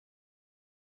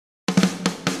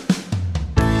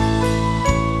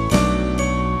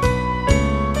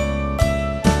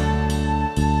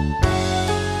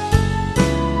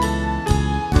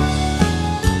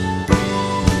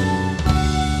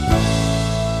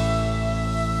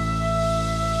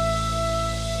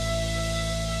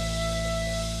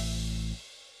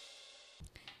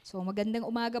So magandang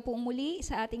umaga po muli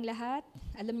sa ating lahat.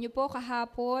 Alam niyo po,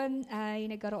 kahapon ay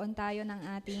nagkaroon tayo ng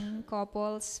ating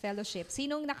couples fellowship.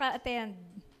 Sinong naka-attend?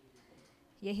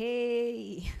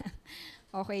 Yehey!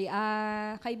 Okay,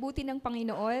 kay buti ng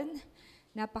Panginoon,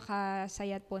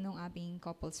 napakasayat po nung aming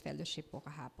couples fellowship po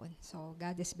kahapon. So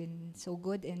God has been so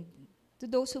good, and to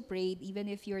those who prayed,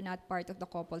 even if you're not part of the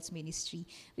couples ministry,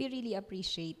 we really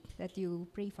appreciate that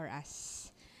you pray for us.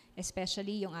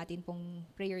 Especially yung atin pong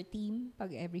prayer team, pag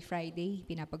every Friday,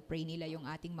 pinapag-pray nila yung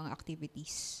ating mga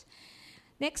activities.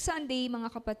 Next Sunday,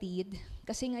 mga kapatid,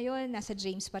 kasi ngayon nasa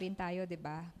James pa rin tayo, di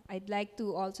ba? I'd like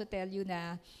to also tell you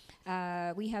na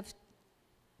we have,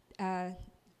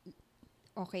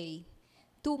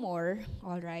 two more,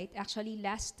 all right? Actually,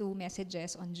 last two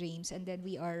messages on James, and then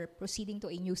we are proceeding to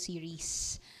a new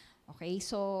series. Okay,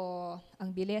 so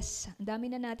ang bilis. Ang dami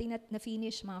na natin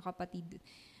na-finish, mga kapatid.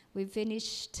 We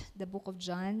finished the book of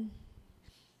John.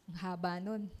 Ang haba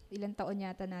nun. Ilang taon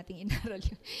yata nating inaral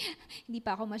yun. Hindi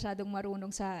pa ako masyadong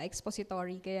marunong sa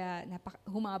expository, kaya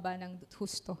humaba ng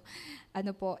husto.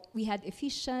 We had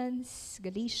Ephesians,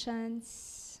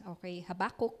 Galatians,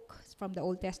 Habakkuk from the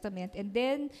Old Testament, and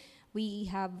then we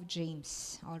have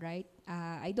James. All right?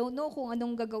 I don't know kung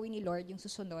anong gagawin ni Lord yung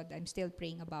susunod. I'm still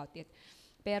praying about it.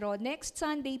 Pero next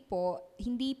Sunday po,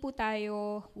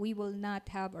 we will not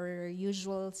have our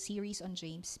usual series on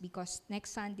James, because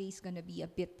next Sunday is gonna be a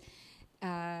bit,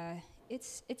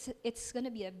 it's gonna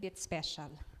be a bit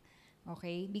special,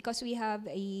 okay? Because we have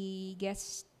a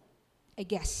guest.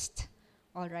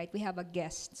 All right, we have a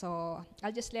guest. So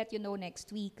I'll just let you know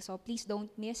next week. So please don't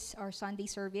miss our Sunday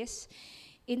service.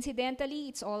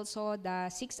 Incidentally, it's also the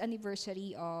 6th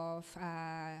anniversary of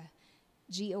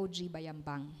GOG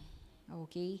Bayambang.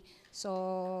 Okay?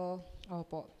 So,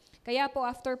 opo. Kaya po,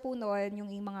 after po noon, yung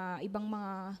ibang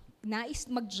mga nais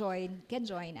mag-join, can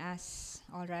join us.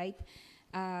 Alright?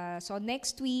 So,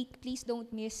 next week, please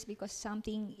don't miss, because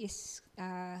something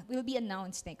will be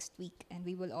announced next week, and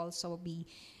we will also be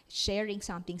sharing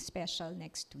something special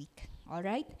next week.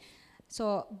 Alright?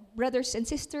 So, brothers and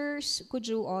sisters, could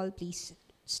you all please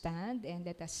stand and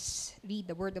let us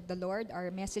read the word of the Lord. Our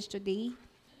message today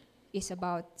is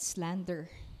about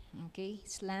slander. Okay,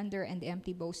 slander and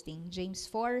empty boasting. James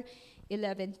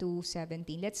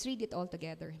 4:11-17. Let's read it all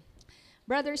together.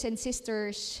 Brothers and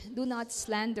sisters, do not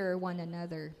slander one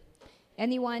another.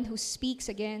 Anyone who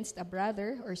speaks against a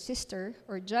brother or sister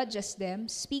or judges them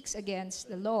speaks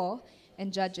against the law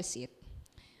and judges it.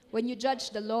 When you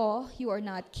judge the law, you are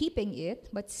not keeping it,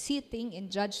 but sitting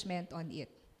in judgment on it.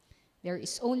 There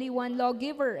is only one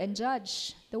lawgiver and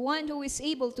judge, the one who is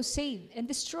able to save and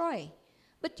destroy.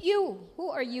 But you, who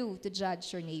are you to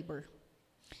judge your neighbor?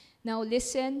 Now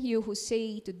listen, you who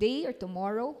say today or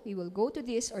tomorrow we will go to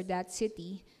this or that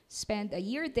city, spend a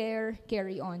year there,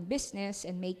 carry on business,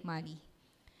 and make money.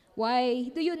 Why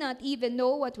do you not even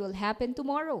know what will happen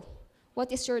tomorrow?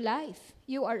 What is your life?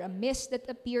 You are a mist that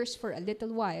appears for a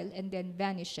little while and then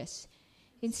vanishes.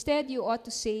 Instead, you ought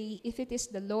to say, if it is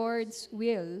the Lord's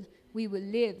will, we will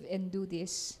live and do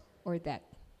this or that.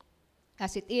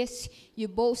 As it is, you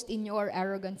boast in your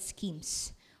arrogant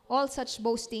schemes. All such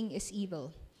boasting is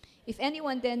evil. If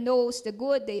anyone then knows the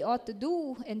good they ought to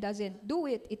do and doesn't do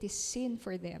it, it is sin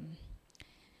for them.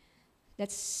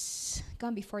 Let's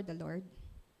come before the Lord.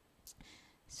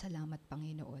 Salamat,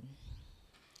 Panginoon.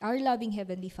 Our loving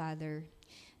Heavenly Father,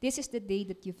 this is the day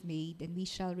that you've made, and we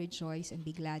shall rejoice and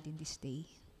be glad in this day.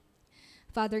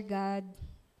 Father God,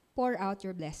 pour out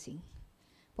your blessing.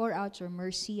 Pour out your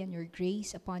mercy and your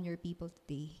grace upon your people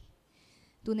today.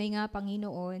 Tunay nga,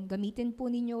 Panginoon, gamitin po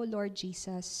ninyo, Lord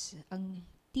Jesus, ang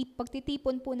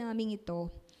pagtitipon po namin ito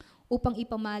upang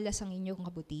ipamalas ang inyong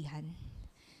kabutihan.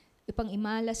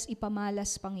 Ipamalas,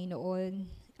 Panginoon,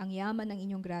 ang yaman ng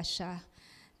inyong grasya,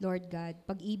 Lord God,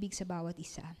 pag-ibig sa bawat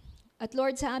isa. At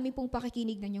Lord, sa aming pong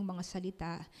pakikinig ng inyong mga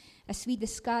salita, as we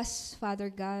discuss,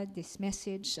 Father God, this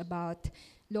message about,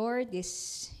 Lord,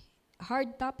 this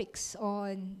hard topics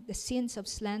on the sins of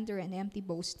slander and empty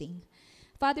boasting.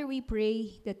 Father, we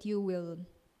pray that you will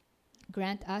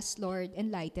grant us, Lord,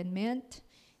 enlightenment.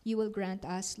 You will grant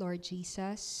us, Lord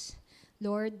Jesus,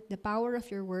 Lord, the power of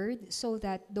your word, so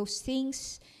that those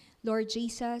things, Lord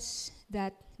Jesus,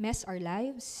 that mess our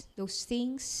lives, those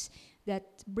things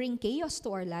that bring chaos to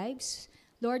our lives,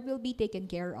 Lord, will be taken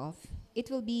care of.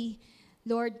 It will be,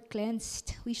 Lord,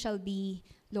 cleansed. We shall be,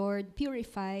 Lord,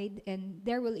 purified, and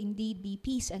there will indeed be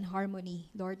peace and harmony,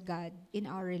 Lord God, in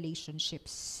our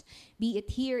relationships. Be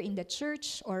it here in the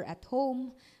church or at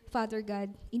home, Father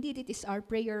God, indeed it is our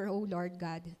prayer, O Lord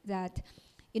God, that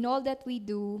in all that we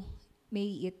do,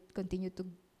 may it continue to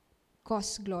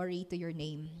cause glory to your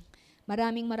name.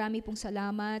 Maraming pong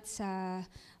salamat sa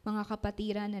mga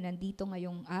kapatiran na nandito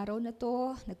ngayong araw na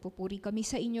to. Nagpupuri kami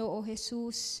sa inyo, O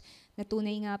Jesus, na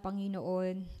tunay nga,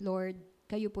 Panginoon, Lord,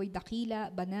 kayo po'y dakila,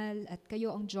 banal, at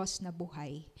kayo ang Diyos na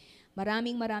buhay.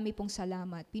 Maraming pong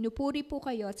salamat. Pinupuri po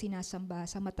kayo at sinasamba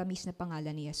sa matamis na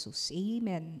pangalan ni Jesus.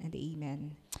 Amen and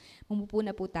amen. Umupo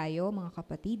na po tayo, mga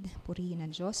kapatid. Purihin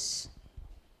ang Diyos.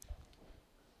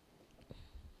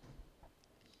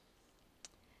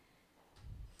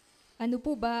 Ano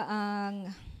po ba ang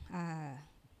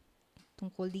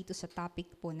tungkol dito sa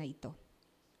topic po na ito?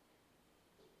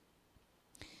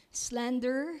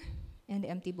 Slander and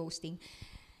empty boasting.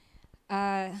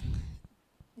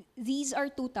 These are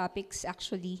two topics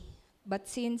actually, but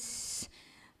since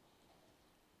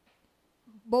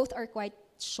both are quite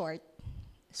short,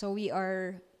 so we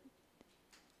are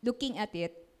looking at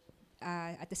it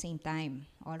at the same time,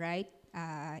 all right,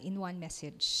 in one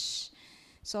message.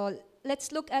 So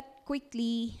let's look at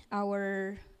quickly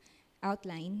our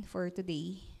outline for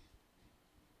today.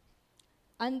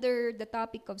 Under the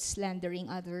topic of slandering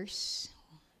others,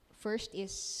 first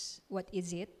is, what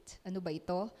is it? Ano ba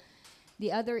ito?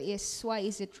 The other is, why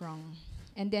is it wrong?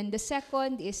 And then the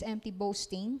second is empty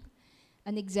boasting,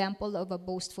 an example of a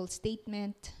boastful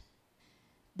statement.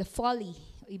 The folly,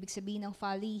 ibig sabihin ng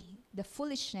folly, the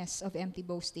foolishness of empty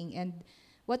boasting, and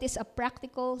what is a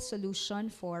practical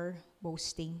solution for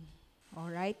boasting?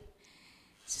 All right?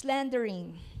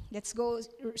 Slandering. Let's go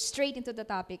straight into the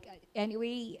topic.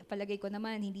 Anyway, palagay ko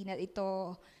naman, hindi na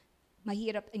ito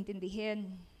mahirap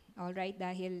intindihin. All right?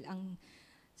 Dahil ang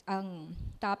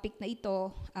topic na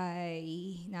ito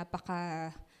ay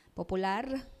napaka-popular.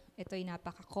 Ito ay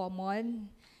napaka-common.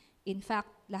 In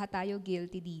fact, lahat tayo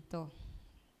guilty dito.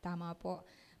 Tama po.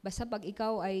 Basta pag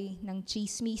ikaw ay nang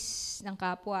chismis ng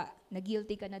kapwa, na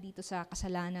guilty ka na dito sa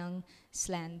kasalanang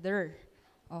slander.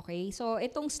 Okay? So,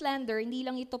 itong slander, hindi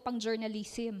lang ito pang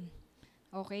journalism.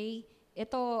 Okay?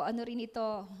 Ito, ano rin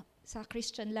ito, sa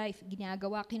Christian life,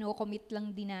 ginagawa, kinocommit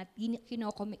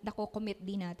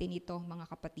din natin ito, mga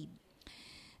kapatid.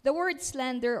 The word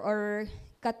slander or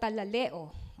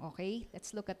katalaleo, okay?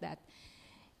 Let's look at that.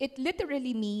 It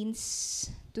literally means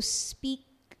to speak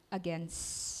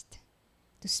against.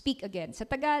 To speak against. Sa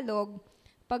Tagalog,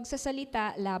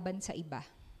 pagsasalita laban sa iba.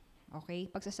 Okay?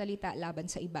 Pagsasalita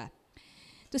laban sa iba.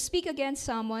 To speak against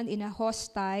someone in a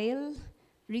hostile,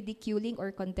 ridiculing,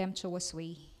 or contemptuous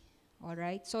way.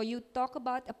 Alright? So you talk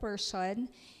about a person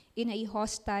in a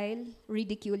hostile,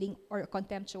 ridiculing, or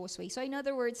contemptuous way. So in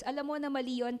other words, alam mo na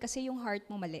mali yun kasi yung heart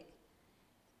mo mali.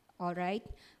 Alright?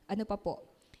 Ano pa po?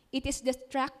 It is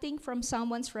distracting from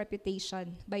someone's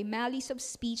reputation by malice of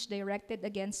speech directed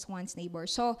against one's neighbor.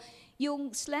 So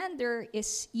yung slander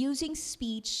is using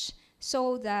speech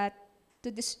so that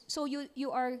you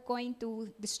are going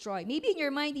to destroy. Maybe in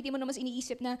your mind, hindi mo naman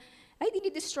iniisip na, ay,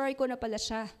 dinidestroy ko na pala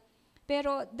siya.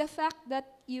 Pero the fact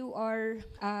that you are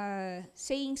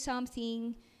saying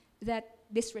something that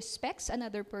disrespects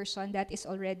another person, that is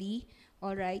already,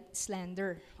 all right,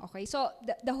 slander. Okay, so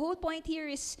the whole point here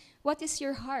is, what is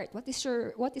your heart? What is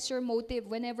your motive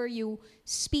whenever you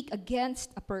speak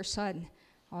against a person?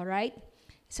 All right?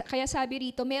 Kaya sabi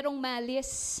rito, merong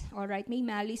malice. All right, may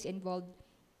malice involved.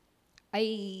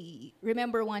 I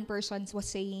remember one person was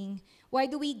saying, why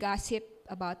do we gossip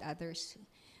about others?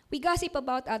 We gossip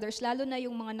about others, lalo na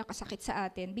yung mga nakasakit sa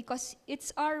atin, because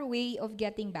it's our way of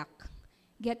getting back,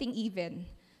 getting even.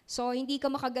 So, hindi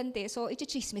ka makaganti, so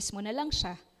ichichismis mo na lang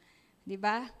siya. Di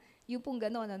ba? Yung pong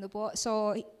ganon, ano po?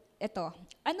 So, eto.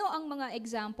 Ano ang mga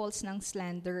examples ng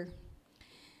slander?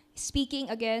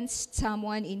 Speaking against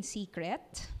someone in secret.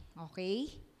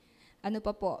 Okay? Ano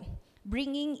pa po?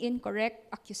 Bringing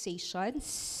incorrect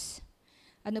accusations.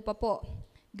 Ano pa po?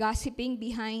 Gossiping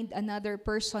behind another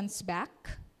person's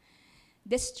back.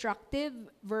 Destructive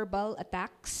verbal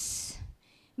attacks.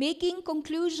 Making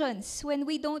conclusions when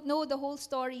we don't know the whole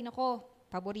story. Nako,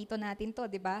 paborito natin to,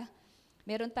 di ba?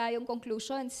 Meron tayong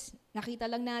conclusions. Nakita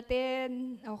lang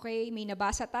natin, okay, may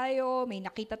nabasa tayo, may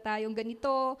nakita tayong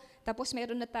ganito, tapos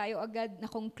meron na tayo agad na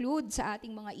conclude sa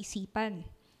ating mga isipan.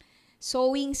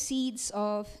 Sowing seeds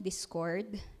of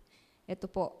discord. Ito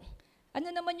po.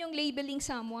 Ano naman yung labeling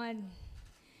someone?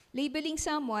 Labeling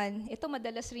someone, ito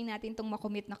madalas rin natin itong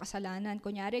makomit na kasalanan.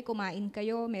 Kunyari, kumain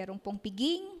kayo, merong pong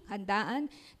piging, handaan,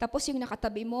 tapos yung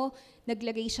nakatabi mo,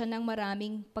 naglagay siya ng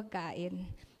maraming pagkain.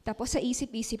 Tapos sa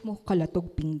isip-isip mo,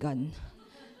 kalatog pinggan.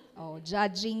 Oh,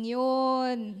 judging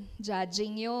yun.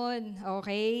 Judging yun.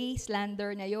 Okay?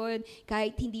 Slander na yun.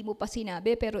 Kahit hindi mo pa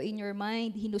sinabi, pero in your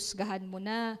mind, hinusgahan mo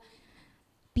na.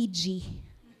 PG.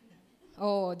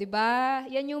 Oh, di ba?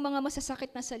 Yan yung mga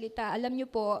masasakit na salita. Alam niyo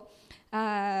po,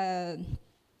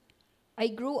 I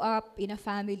grew up in a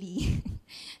family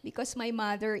because my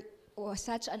mother was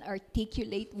such an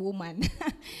articulate woman.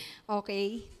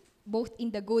 Okay? Both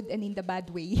in the good and in the bad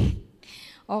way.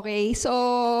 Okay?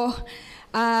 So,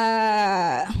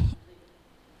 uh,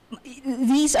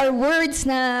 these are words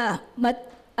na,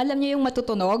 alam niyo yung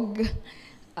matutunog?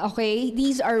 Okay?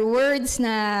 These are words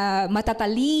na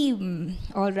matatalim.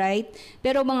 Alright?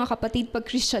 Pero mga kapatid, pag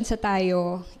Christian sa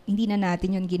tayo, hindi na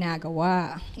natin yun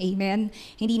ginagawa. Amen?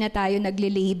 Hindi na tayo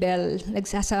nagle-label,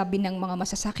 nagsasabi ng mga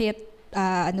masasakit,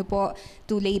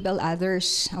 to label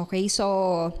others. Okay?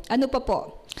 So, ano pa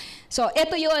po? So,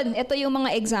 ito yun. Ito yung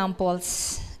mga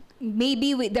examples.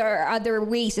 Maybe there are other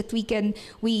ways that we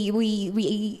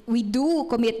do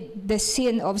commit the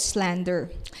sin of slander.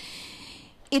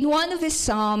 In one of his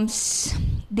Psalms,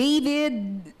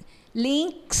 David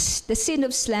links the sin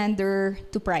of slander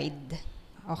to pride.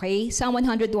 Okay? Psalm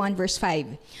 101 verse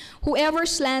 5. Whoever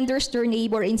slanders their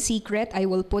neighbor in secret, I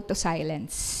will put to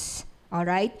silence.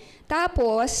 Alright?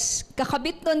 Tapos,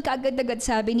 kakabit nun kaagad-agad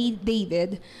sabi ni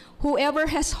David,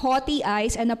 whoever has haughty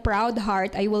eyes and a proud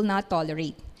heart, I will not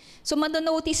tolerate. So,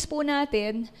 manonotice po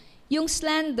natin, yung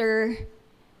slander,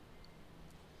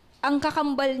 ang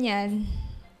kakambal niyan,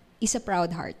 is a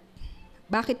proud heart.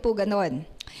 Bakit po ganon?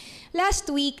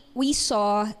 Last week, we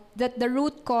saw that the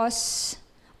root cause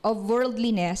of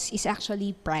worldliness is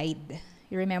actually pride.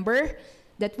 You remember?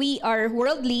 That we are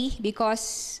worldly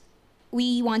because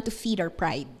we want to feed our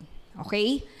pride.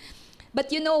 Okay? But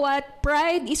you know what?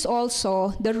 Pride is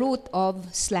also the root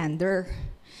of slander.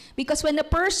 Because when a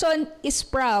person is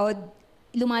proud,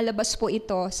 lumalabas po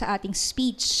ito sa ating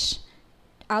speech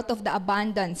out of the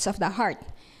abundance of the heart.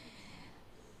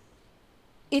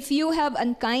 If you have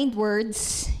unkind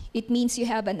words, it means you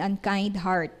have an unkind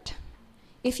heart.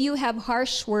 If you have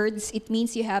harsh words, it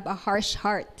means you have a harsh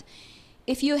heart.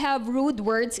 If you have rude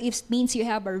words, it means you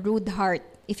have a rude heart.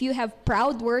 If you have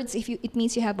proud words, it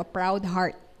means you have a proud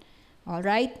heart. All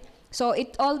right? So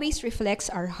it always reflects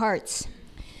our hearts.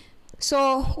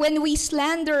 So when we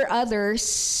slander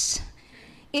others,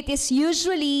 it is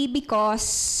usually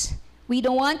because we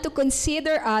don't want to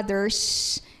consider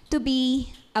others to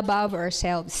be above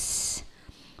ourselves.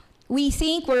 We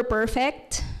think we're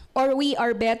perfect or we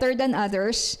are better than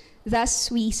others,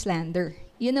 thus we slander.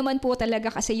 Yun naman po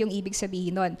talaga kasi yung ibig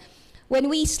sabihin nun.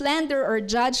 When we slander or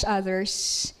judge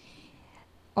others,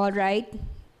 all right,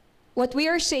 what we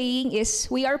are saying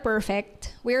is we are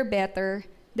perfect, we're better,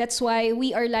 that's why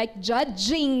we are like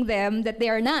judging them that they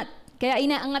are not. Kaya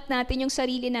inaangat natin yung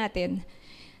sarili natin.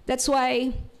 That's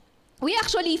why we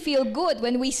actually feel good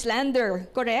when we slander,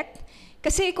 correct?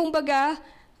 Kasi kumbaga,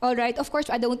 all right, of course,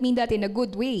 I don't mean that in a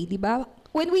good way, di ba?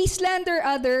 When we slander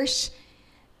others,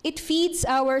 it feeds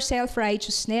our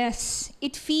self-righteousness.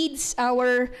 It feeds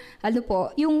our,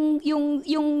 yung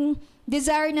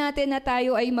desire natin na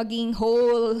tayo ay maging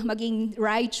whole, maging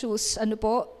righteous,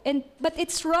 but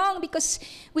it's wrong because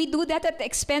we do that at the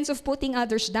expense of putting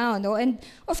others down, no? And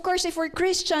of course, if we're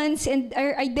Christians and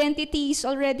our identity is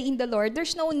already in the Lord,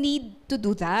 there's no need to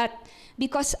do that.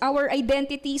 Because our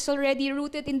identity is already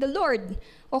rooted in the Lord.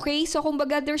 Okay? So,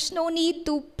 kumbaga, there's no need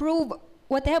to prove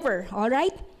whatever.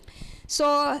 Alright?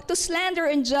 So, to slander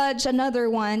and judge another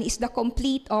one is the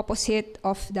complete opposite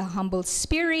of the humble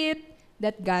spirit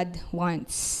that God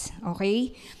wants.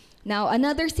 Okay? Now,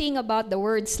 another thing about the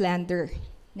word slander.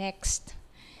 Next.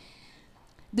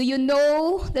 Do you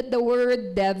know that the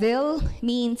word devil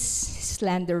means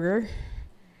slanderer?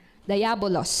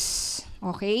 Diabolos.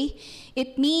 Okay?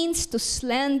 It means to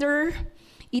slander.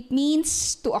 It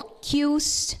means to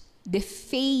accuse,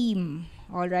 defame.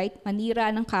 Alright?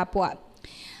 Manira ng kapwa.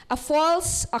 A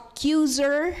false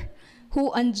accuser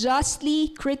who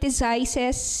unjustly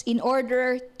criticizes in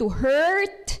order to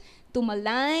hurt, to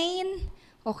malign,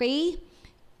 okay?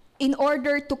 In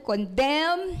order to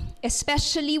condemn,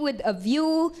 especially with a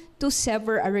view to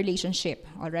sever a relationship.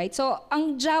 Alright? So,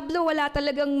 ang diablo, wala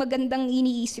talagang magandang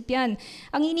iniisip yan.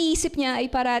 Ang iniisip niya ay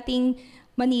parating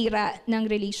manira ng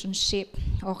relationship.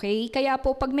 Okay? Kaya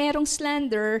po, pag merong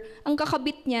slander, ang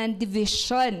kakabit niyan,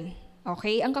 division.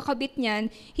 Okay? Ang kakabit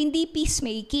niyan, hindi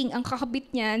peacemaking. Ang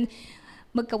kakabit niyan,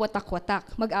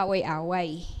 magkawatak-watak,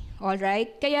 mag-away-away.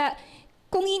 Alright? Kaya,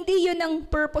 kung hindi yun ang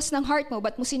purpose ng heart mo,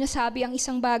 ba't mo sinasabi ang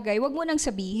isang bagay, wag mo nang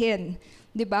sabihin.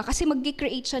 'Di ba? Kasi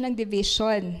mag-create siya ng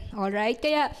division. Alright?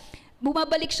 Kaya,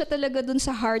 bumabalik siya talaga dun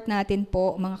sa heart natin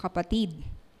po, mga kapatid.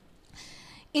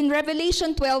 In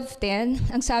Revelation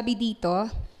 12:10, ang sabi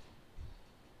dito,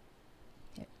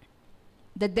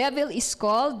 the devil is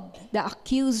called the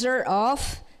accuser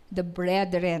of the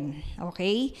brethren.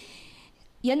 Okay?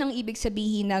 Yan ang ibig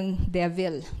sabihin ng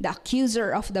devil, the accuser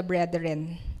of the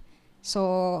brethren.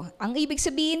 So, ang ibig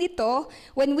sabihin nito,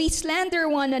 when we slander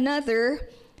one another,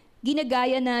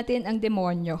 ginagaya natin ang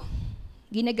demonyo.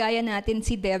 Ginagaya natin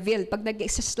si devil pag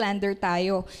nag-slander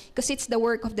tayo. Because it's the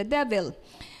work of the devil.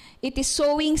 It is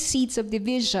sowing seeds of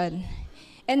division.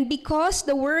 And because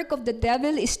the work of the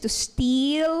devil is to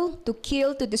steal, to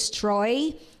kill, to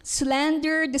destroy,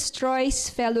 slander destroys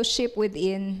fellowship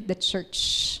within the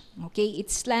church. Okay?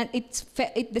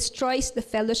 It destroys the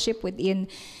fellowship within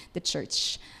the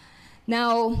church.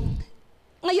 Now,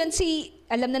 ngayon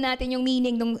alam na natin yung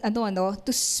meaning ng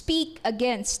to speak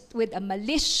against with a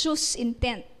malicious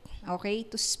intent. Okay?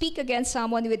 To speak against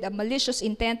someone with a malicious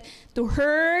intent to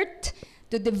hurt,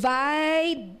 to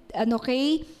divide,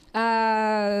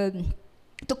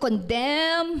 to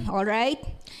condemn, all right?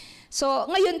 So,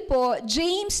 ngayon po,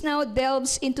 James now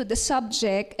delves into the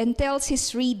subject and tells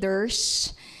his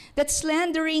readers that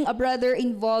slandering a brother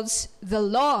involves the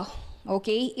law,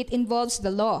 okay? It involves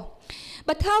the law.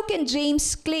 But how can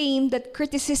James claim that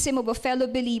criticism of a fellow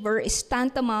believer is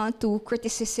tantamount to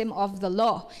criticism of the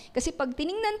law? Kasi pag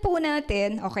tiningnan po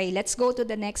natin, okay, let's go to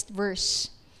the next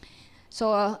verse. So,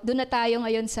 doon na tayo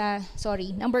ngayon sa,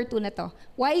 number 2 na to.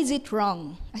 Why is it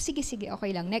wrong? Sige,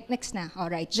 okay lang. Next na.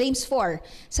 Alright, James 4.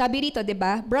 Sabi rito,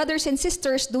 diba? Brothers and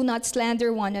sisters, do not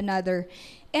slander one another.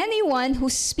 Anyone who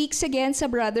speaks against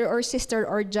a brother or sister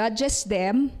or judges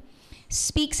them,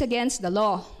 speaks against the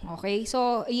law. Okay?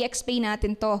 So, i-explain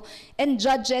natin to. And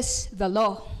judges the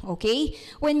law. Okay?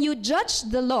 When you judge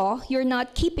the law, you're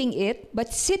not keeping it,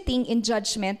 but sitting in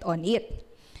judgment on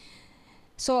it.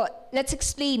 So, let's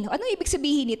explain. Ano ibig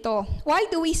sabihin nito? Why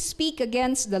do we speak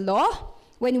against the law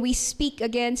when we speak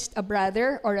against a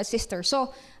brother or a sister?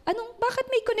 So, bakit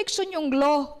may connection yung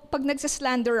law? Pag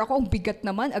nagsaslander ako, ang bigat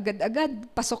naman, agad-agad,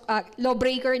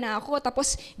 lawbreaker na ako,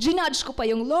 tapos ginudge ko pa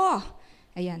yung law.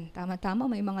 Ayan, tama-tama,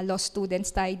 may mga law students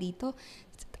tayo dito.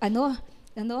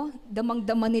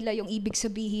 Damang-dama nila yung ibig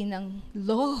sabihin ng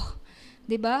law.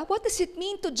 Diba? What does it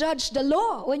mean to judge the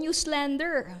law when you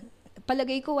slander?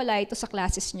 Palagay ko wala ito sa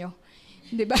classes nyo.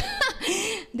 Diba?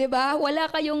 Diba? Wala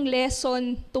kayong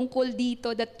lesson tungkol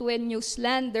dito that when you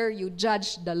slander, you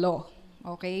judge the law.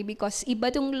 Okay? Because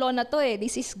iba yung law na to eh.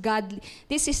 This is God.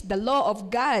 This is the law of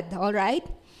God. Alright?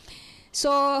 So,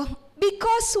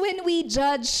 because when we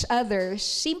judge others,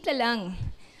 simple lang,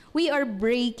 we are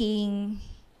breaking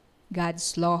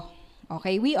God's law.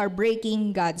 Okay? We are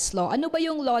breaking God's law. Ano ba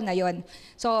yung law na yon?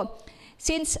 So,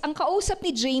 since ang kausap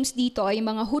ni James dito ay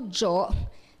mga Hudyo,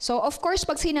 so of course,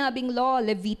 pag sinabing law,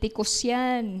 Leviticus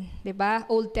yan. Diba?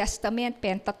 Old Testament,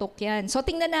 Pentateuch yan. So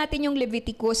tingnan natin yung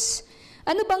Leviticus.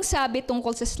 Ano bang sabi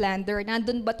tungkol sa slander?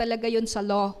 Nandun ba talaga yun sa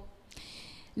law?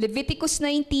 Leviticus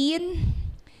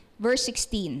 19, verse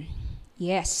 16.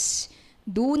 Yes.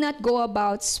 Do not go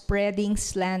about spreading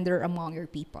slander among your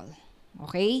people.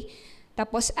 Okay?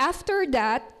 Tapos after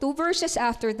that, 2 verses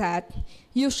after that,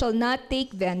 you shall not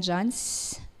take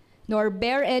vengeance, nor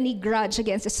bear any grudge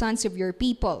against the sons of your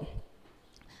people,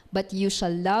 but you shall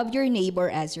love your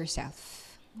neighbor as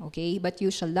yourself. Okay? But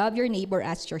you shall love your neighbor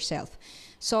as yourself.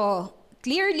 So,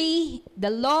 clearly,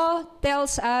 the law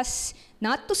tells us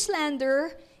not to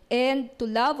slander and to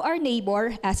love our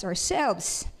neighbor as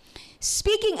ourselves.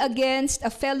 Speaking against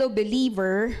a fellow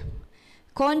believer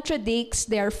contradicts,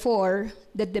 therefore,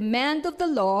 the demand of the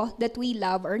law that we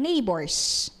love our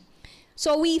neighbors.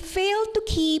 So we fail to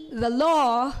keep the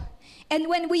law, and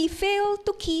when we fail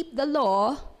to keep the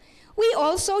law, we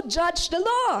also judge the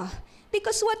law.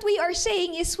 Because what we are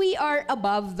saying is we are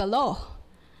above the law.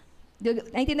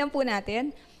 Naintindihan po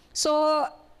natin? So,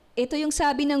 ito yung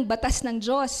sabi ng batas ng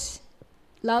Diyos.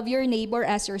 Love your neighbor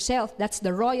as yourself. That's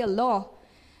the royal law.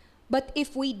 But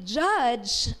if we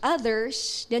judge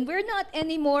others, then we're not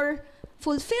anymore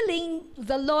fulfilling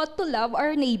the law to love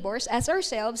our neighbors as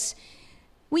ourselves.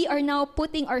 We are now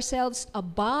putting ourselves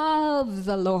above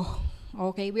the law.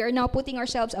 Okay? We are now putting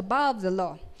ourselves above the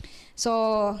law.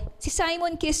 So, si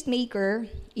Simon Kistmaker,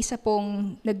 isa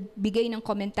pong nagbigay ng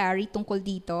commentary tungkol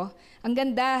dito. Ang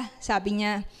ganda, sabi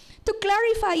niya, to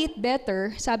clarify it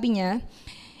better, sabi niya,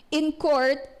 in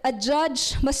court, a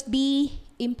judge must be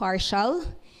impartial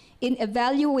in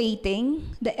evaluating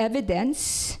the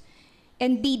evidence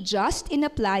and be just in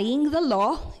applying the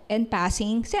law and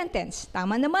passing sentence.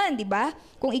 Tama naman, di ba?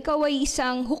 Kung ikaw ay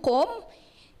isang hukom,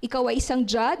 ikaw ay isang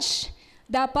judge,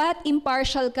 dapat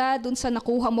impartial ka dun sa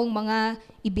nakuha mong mga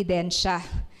ebidensya.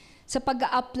 Sa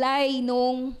pag-a-apply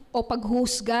o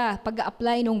paghusga,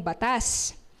 pag-a-apply nung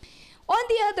batas. On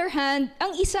the other hand,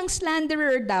 ang isang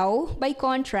slanderer daw, by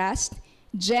contrast,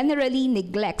 generally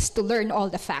neglects to learn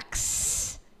all the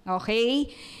facts.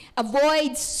 Okay?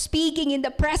 Avoids speaking in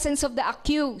the presence of the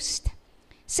accused.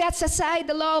 sets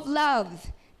aside the law of love,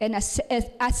 and as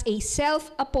a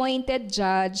self-appointed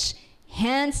judge,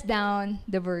 hands down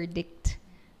the verdict.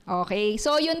 Okay,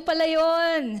 so yun pala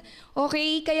yun.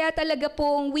 Okay, kaya talaga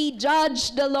pong we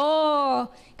judge the law.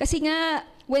 Kasi nga,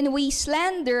 when we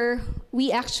slander,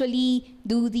 we actually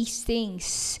do these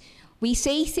things. We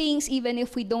say things even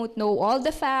if we don't know all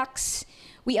the facts.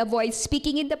 We avoid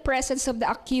speaking in the presence of the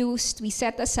accused. We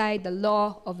set aside the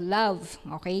law of love.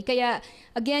 Okay? Kaya,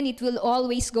 again, it will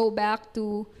always go back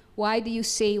to why do you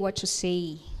say what you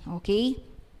say? Okay?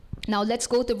 Now, let's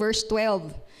go to verse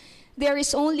 12. There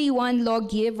is only one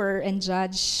lawgiver and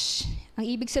judge. Ang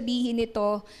ibig sabihin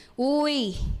nito,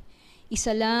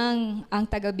 isa lang ang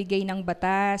tagabigay ng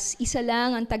batas. Isa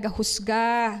lang ang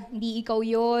tagahusga. Hindi ikaw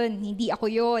yon, hindi ako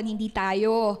yon, hindi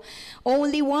tayo.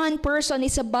 Only one person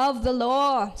is above the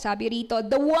law. Sabi rito,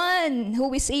 the one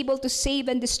who is able to save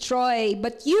and destroy.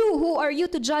 But you, who are you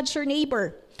to judge your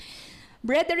neighbor?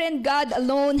 Brethren, God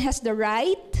alone has the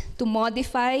right to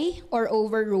modify or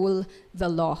overrule the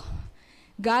law.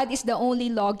 God is the only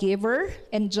lawgiver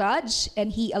and judge, and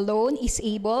He alone is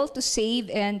able to save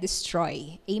and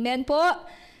destroy. Amen po?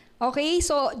 Okay,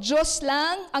 so Diyos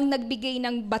lang ang nagbigay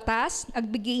ng batas,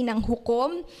 nagbigay ng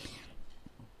hukom.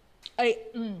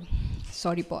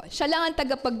 Sorry po. Siya lang ang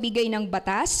tagapagbigay ng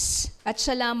batas, at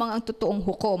siya lamang ang totoong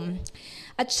hukom.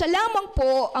 At siya lamang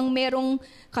po ang merong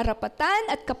karapatan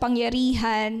at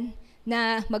kapangyarihan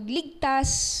na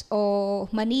magligtas o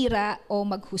manira o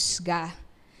maghusga.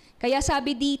 Kaya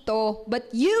sabi dito, but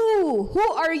you, who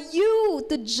are you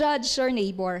to judge your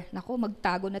neighbor? Naku,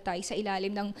 magtago na tayo sa ilalim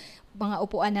ng mga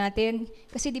upuan natin.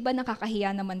 Kasi di ba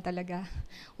nakakahiya naman talaga?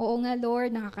 Oo nga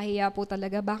Lord, nakakahiya po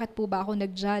talaga. Bakit po ba ako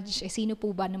nag-judge? Sino po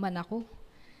ba naman ako?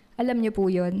 Alam niyo po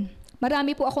yun.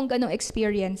 Marami po akong ganong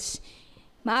experience.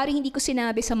 Maaring hindi ko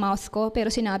sinabi sa mouth ko,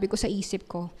 pero sinabi ko sa isip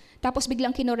ko. Tapos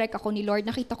biglang kinorek ako ni Lord,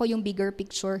 nakita ko yung bigger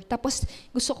picture. Tapos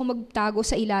gusto ko magtago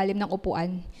sa ilalim ng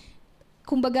upuan.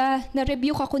 Kumbaga,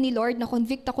 na-rebuke ako ni Lord,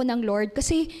 na-convict ako ng Lord,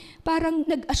 kasi parang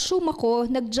nag-assume ako,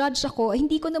 nag-judge ako,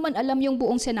 hindi ko naman alam yung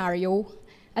buong scenario.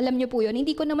 Alam niyo po yun,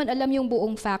 hindi ko naman alam yung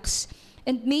buong facts.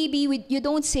 And maybe you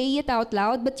don't say it out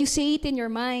loud, but you say it in your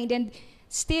mind, and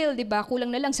still, di ba, kulang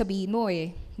na lang sabihin mo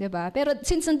eh. Di ba? Pero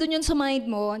since nandun yun sa mind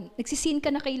mo, nagsisin ka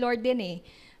na kay Lord din eh.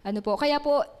 Ano po, kaya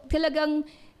po, talagang,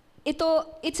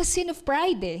 it's a sin of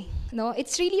pride eh. No?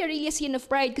 It's really a sin of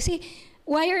pride, kasi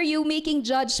why are you making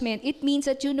judgment? It means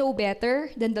that you know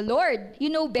better than the Lord. You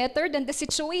know better than the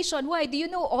situation. Why? Do you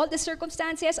know all the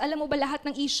circumstances? Alam mo ba lahat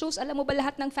ng issues? Alam mo ba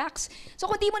lahat ng facts? So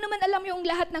kung di mo naman alam yung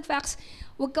lahat ng facts,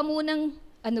 huwag ka munang,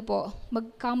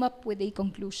 mag-come up with a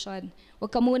conclusion.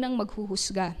 Huwag ka munang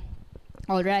maghuhusga.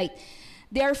 Alright.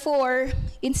 Therefore,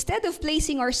 instead of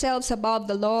placing ourselves above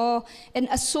the law and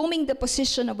assuming the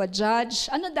position of a judge,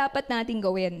 ano dapat natin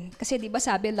gawin? Kasi di ba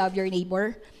sabi, love your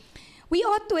neighbor? We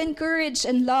ought to encourage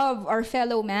and love our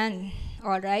fellow man,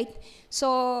 all right?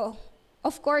 So,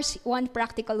 of course, one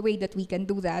practical way that we can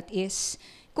do that is,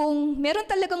 kung meron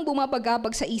talagang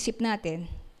bumabagabag sa isip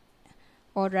natin,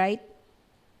 all right?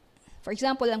 For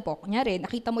example lang po, kunyari,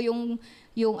 nakita mo yung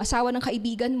asawa ng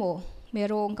kaibigan mo,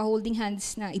 merong ka-holding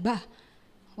hands na iba,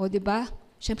 o diba?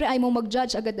 Siyempre, ayaw mo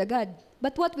mag-judge agad-agad.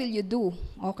 But what will you do?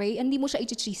 Okay? Hindi mo siya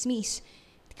i-chismis.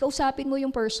 Kausapin mo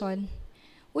yung person,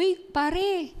 uy,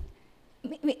 pare,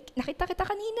 nakita kita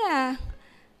kanina.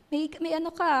 May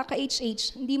ano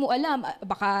ka-HH. Hindi mo alam.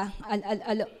 Baka,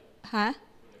 ha?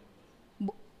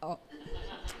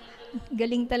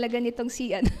 Galing talaga nitong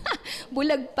si,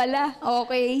 bulag pala.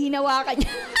 Okay, hinawakan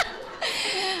niya.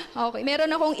 Okay, meron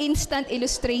akong instant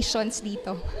illustrations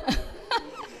dito.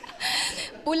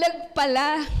 Bulag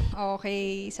pala.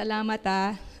 Okay, salamat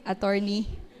attorney.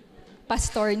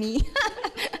 Pastorney.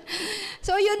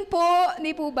 So, yun po,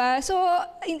 di po ba? So,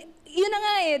 yun na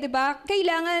nga eh, di ba?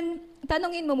 Kailangan,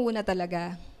 tanungin mo muna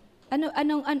talaga.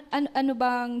 Ano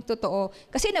bang totoo?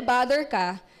 Kasi na-bother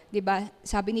ka, di ba?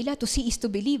 Sabi nila, to see is to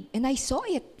believe. And I saw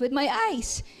it with my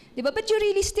eyes. Di ba? But you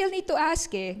really still need to ask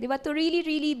eh. Di ba? To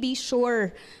really be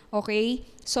sure. Okay?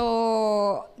 So,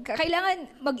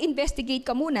 kailangan mag-investigate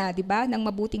ka muna, di ba? Nang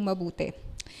mabuting-mabuti.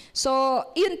 So,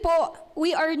 yun po,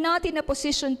 we are not in a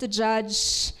position to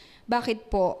judge.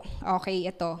 Bakit po? Okay,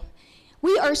 ito.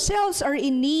 We ourselves are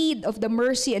in need of the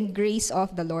mercy and grace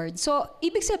of the Lord. So,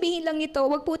 ibig sabihin lang nito,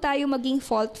 wag po tayo maging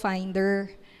fault finder.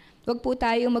 Wag po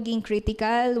tayo maging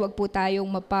critical, wag po tayong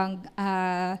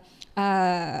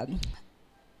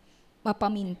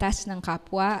mapamintas ng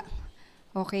kapwa.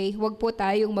 Okay? Wag po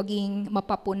tayong maging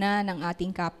mapapuna ng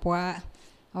ating kapwa.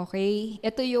 Okay?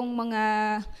 Ito yung mga,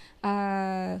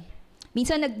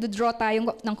 minsan nagdo-draw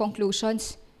tayo ng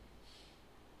conclusions.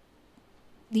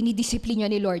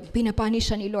 dinidisiplina ni Lord, pinapunish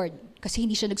siya ni Lord kasi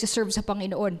hindi siya nagsiserve sa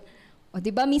Panginoon. O,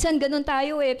 diba? Minsan ganun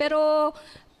tayo eh. Pero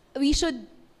we should,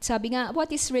 sabi nga,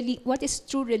 what is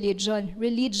true religion?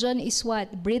 Religion is what?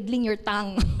 Bridling your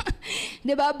tongue.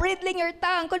 Diba? Bridling your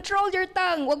tongue. Control your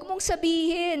tongue. Huwag mong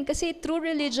sabihin. Kasi true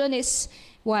religion is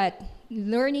what?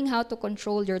 Learning how to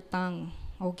control your tongue.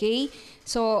 Okay?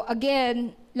 So,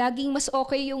 again, laging mas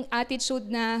okay yung attitude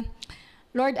na,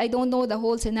 Lord, I don't know the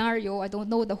whole scenario, I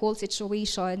don't know the whole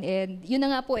situation, and yun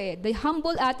na nga po eh, the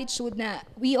humble attitude na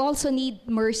we also need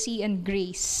mercy and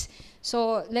grace.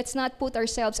 So, let's not put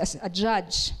ourselves as a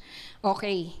judge.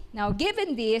 Okay, now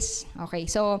given this, okay,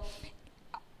 so,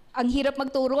 ang hirap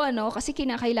magturo, ano, kasi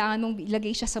kinakailangan mong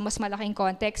ilagay siya sa mas malaking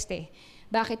context eh.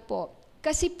 Bakit po?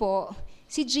 Kasi po,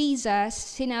 si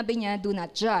Jesus, sinabi niya, do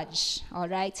not judge.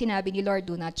 Alright? Sinabi ni Lord,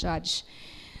 do not judge.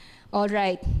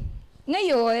 Alright.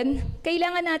 Ngayon,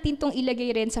 kailangan natin itong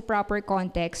ilagay rin sa proper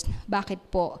context. Bakit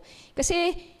po?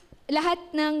 Kasi lahat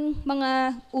ng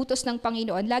mga utos ng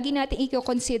Panginoon, lagi natin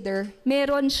i-consider,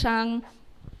 meron siyang,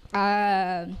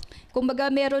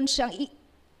 kumbaga meron siyang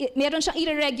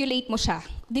i-regulate mo siya.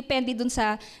 Depende dun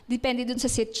sa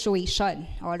situation.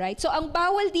 Alright? So, ang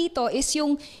bawal dito is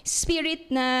yung spirit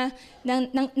na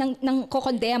ng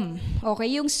ko-condemn.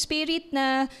 Okay? Yung spirit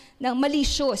na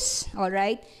malicious.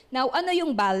 Alright? Now, ano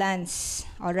yung balance?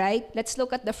 Alright? Let's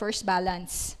look at the first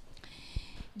balance.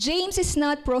 James is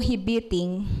not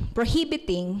prohibiting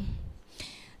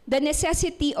the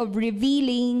necessity of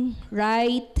revealing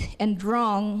right and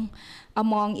wrong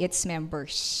among its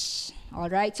members.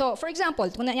 Alright? So, for example,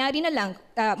 kung nangyari na lang,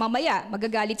 mamaya,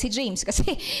 magagalit si James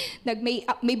kasi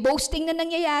may boasting na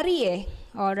nangyayari eh.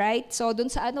 Alright? So,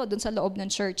 dun sa loob ng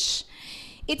church.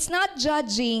 It's not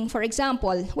judging, for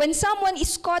example, when someone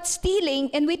is caught stealing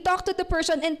and we talk to the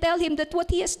person and tell him that what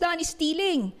he has done is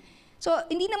stealing. So,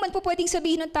 hindi naman po pwedeng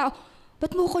sabihin ng tao,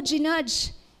 ba't mo ko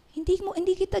ginudge?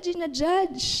 Hindi kita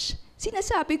ginudge.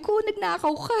 Sinasabi ko,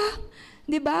 nagnakaw ka.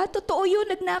 Diba? Totoo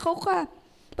yun, nagnakaw ka.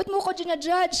 Ba't mo ko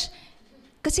ginudge?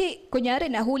 Kasi, kunyari,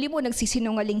 nahuli mo,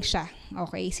 nagsisinungaling siya.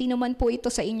 Okay? Sino man po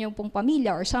ito sa inyong pong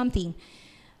pamilya or something.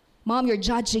 Mom, you're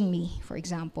judging me, for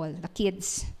example, the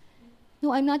kids.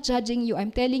 No, I'm not judging you. I'm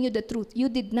telling you the truth. You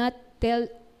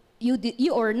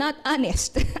are not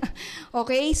honest.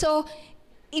 Okay? So,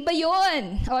 iba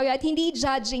yun. Alright? Hindi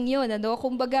judging yun. Ano?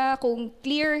 Kumbaga, kung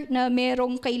clear na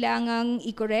merong kailangang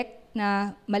i-correct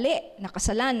na mali, na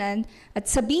kasalanan, at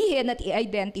sabihin at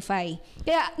i-identify.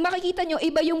 Kaya makikita nyo,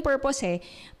 iba yung purpose eh.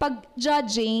 Pag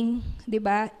judging, di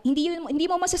ba, hindi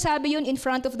mo masasabi yun in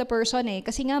front of the person eh,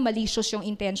 kasi nga malicious yung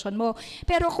intention mo.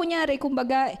 Pero kunyari,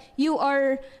 kumbaga, you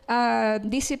are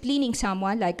disciplining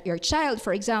someone, like your child,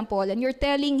 for example, and you're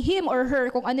telling him or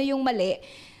her kung ano yung mali,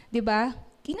 di ba?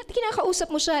 Kinakausap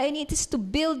mo siya, and it is to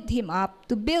build him up,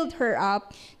 to build her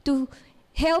up, to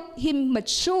help him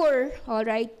mature, all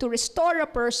right, to restore a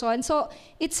person. So,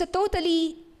 it's a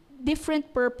totally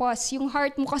different purpose. Yung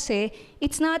heart mo kasi,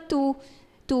 it's not to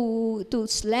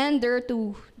slander,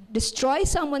 to destroy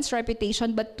someone's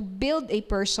reputation, but to build a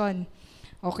person.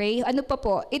 Okay? Ano pa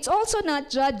po? It's also not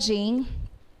judging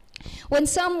when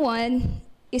someone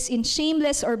is in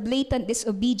shameless or blatant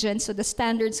disobedience to the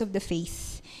standards of the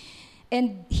faith,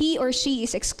 and he or she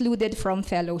is excluded from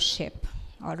fellowship.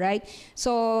 Alright?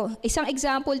 So, isang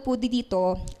example po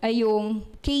dito ay yung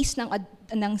case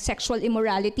ng sexual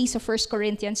immorality sa 1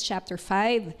 Corinthians chapter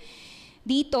 5.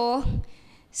 Dito,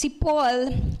 si Paul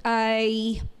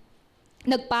ay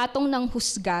nagpatong ng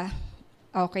husga,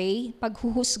 okay?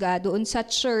 Paghuhusga doon sa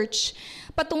church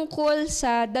patungkol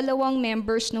sa dalawang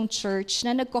members ng church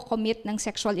na nagko-commit ng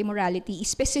sexual immorality,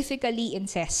 specifically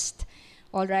incest.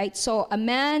 Alright? So, a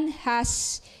man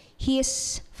has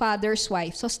his father's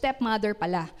wife. So, stepmother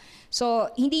pala.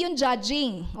 So, hindi yun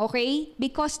judging, okay?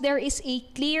 Because there is a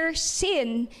clear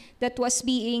sin that was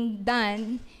being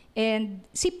done. And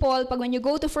si Paul, when you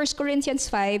go to 1 Corinthians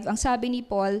 5, ang sabi ni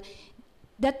Paul,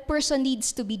 that person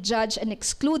needs to be judged and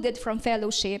excluded from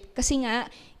fellowship kasi nga,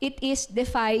 it is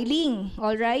defiling,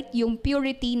 alright? Yung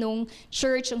purity ng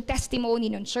church, yung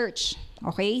testimony ng church.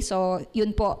 Okay? So,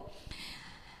 yun po.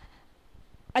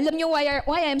 Alam nyo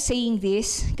why I'm saying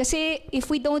this? Kasi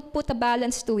if we don't put a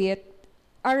balance to it,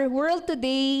 our world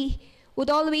today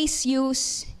would always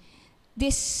use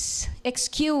this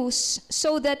excuse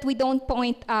so that we don't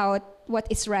point out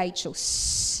what is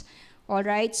righteous.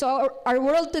 Alright? So our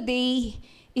world today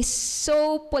is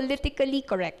so politically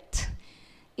correct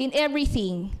in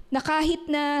everything na kahit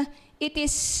na it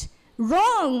is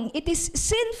wrong, it is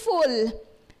sinful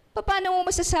Paano mo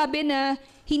masasabi na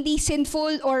hindi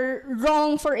sinful or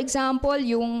wrong, for example,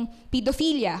 yung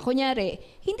pedophilia? Kunyari,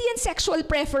 hindi yan sexual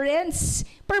preference.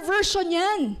 Perversion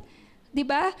yan.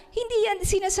 Diba? Hindi yan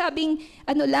sinasabing,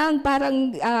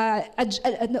 parang,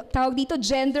 tawag dito,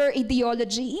 gender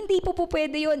ideology. Hindi po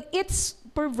pwede yun. It's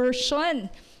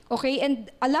perversion. Okay? And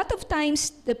a lot of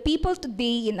times, the people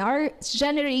today in our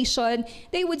generation,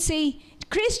 they would say,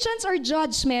 Christians are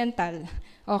judgmental.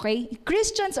 Okay?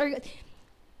 Christians are...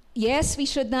 Yes, we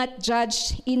should not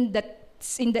judge in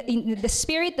the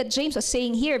spirit that James was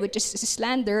saying here, which is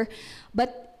slander.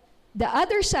 But the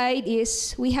other side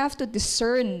is we have to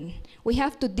discern. We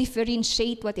have to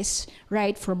differentiate what is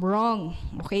right from wrong.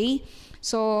 Okay?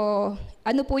 So,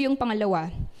 ano po yung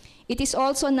pangalawa? It is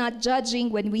also not judging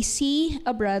when we see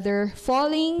a brother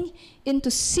falling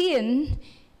into sin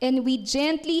and we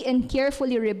gently and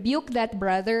carefully rebuke that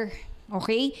brother.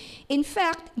 Okay? In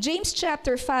fact, James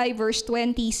chapter 5 verse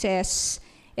 20 says,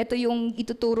 ito yung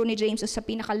ituturo ni James sa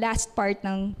pinaka-last part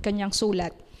ng kanyang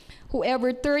sulat.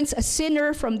 Whoever turns a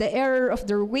sinner from the error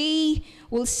of their way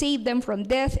will save them from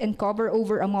death and cover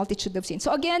over a multitude of sins.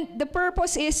 So again, the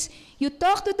purpose is you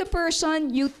talk to the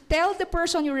person, you tell the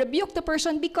person, you rebuke the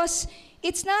person because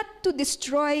it's not to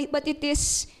destroy, but it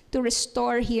is to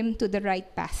restore him to the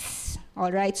right path.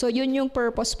 Alright? So yun yung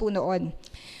purpose po noon.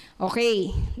 Okay,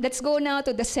 let's go now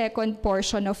to the second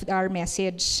portion of our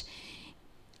message.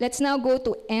 Let's now go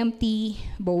to empty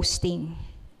boasting.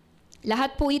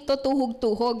 Lahat po ito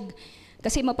tuhog-tuhog.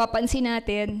 Kasi mapapansin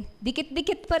natin,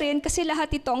 dikit-dikit pa rin kasi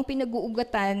lahat ito ang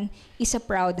pinag-uugatan is a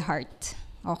proud heart.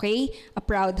 Okay? A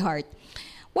proud heart.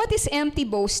 What is empty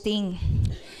boasting?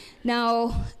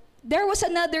 Now, there was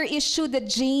another issue that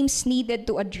James needed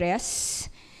to address.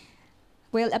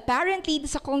 Well, apparently,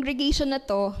 sa congregation na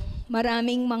to,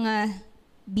 maraming mga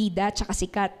bida tsaka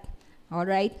sikat.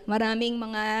 Alright? Maraming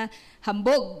mga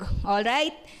hambog.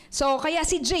 Alright? So, kaya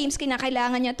si James,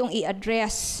 kinakailangan niya itong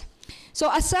i-address.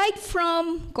 So, aside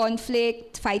from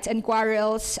conflict, fights and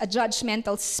quarrels, a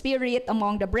judgmental spirit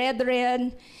among the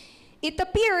brethren, it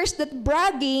appears that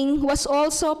bragging was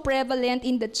also prevalent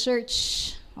in the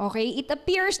church. Okay? It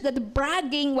appears that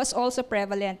bragging was also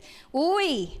prevalent.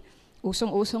 Uy!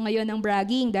 Usong-uso ngayon ang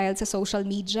bragging dahil sa social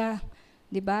media.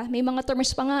 Diba? May mga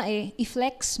terms pa nga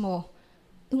i-flex mo.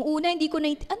 Yung una, hindi ko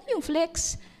na, ano yung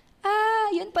flex?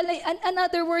 Yun pala,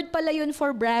 another word pala yun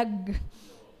for brag.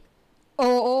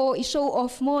 Oo, i-show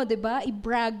off mo, diba?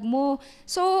 I-brag mo.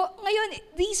 So, ngayon,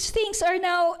 these things are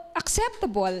now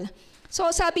acceptable. So,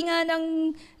 sabi nga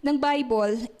ng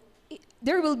Bible,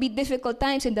 there will be difficult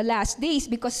times in the last days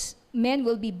because men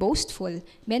will be boastful.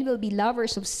 Men will be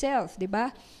lovers of self,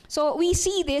 diba? So we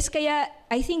see this, kaya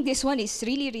I think this one is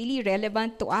really, really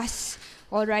relevant to us.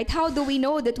 All right, how do we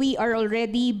know that we are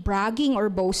already bragging or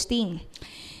boasting?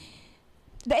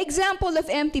 The example of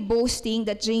empty boasting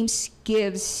that James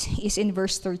gives is in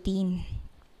verse 13.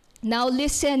 Now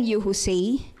listen, you who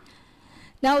say,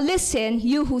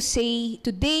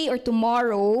 today or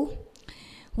tomorrow,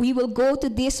 we will go to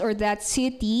this or that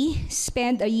city,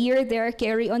 spend a year there,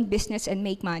 carry on business, and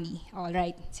make money. All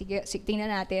right, sige tingnan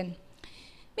natin.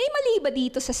 May mali ba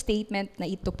dito sa statement na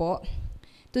ito po?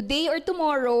 Today or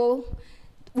tomorrow,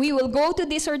 we will go to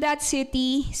this or that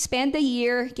city, spend a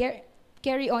year,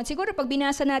 carry on. Siguro pag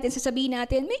binasa natin, sasabihin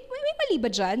natin, may mali ba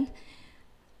dyan?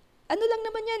 Ano lang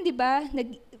naman yan, di ba?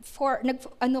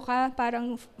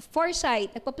 Parang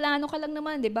foresight, nagpaplano ka lang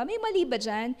naman, di ba? May mali ba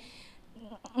dyan?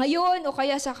 Ngayon, o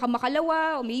kaya sa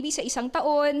kamakalawa, o maybe sa isang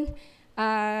taon,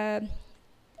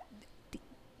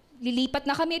 lilipat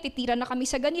na kami, titira na kami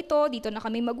sa ganito, dito na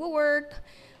kami mag-work.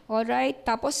 Alright?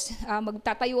 Tapos,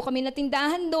 magtatayo kami na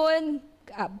tindahan doon,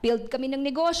 build kami ng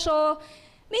negosyo.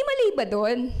 May mali ba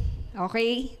doon?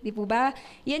 Okay? Di po ba?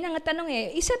 Yan ang tanong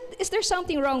Is there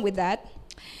something wrong with that?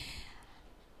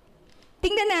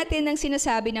 Tingnan natin ang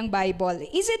sinasabi ng Bible.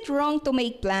 Is it wrong to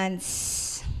make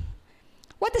plans?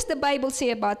 What does the Bible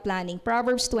say about planning?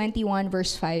 Proverbs 21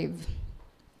 verse 5.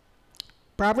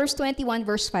 Proverbs 21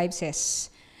 verse 5 says,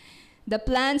 the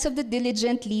plans of the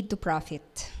diligent lead to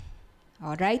profit.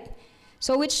 All right?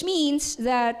 So which means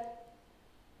that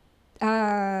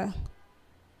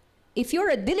if you're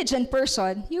a diligent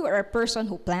person, you are a person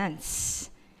who plans.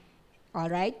 All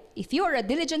right? If you are a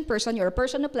diligent person, you're a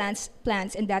person who plans,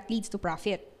 and that leads to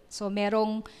profit. So may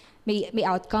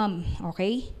outcome.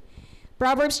 Okay?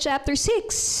 Proverbs chapter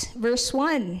 6, verse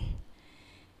 1.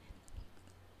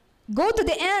 Go to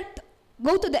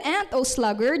the ant, O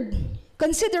sluggard.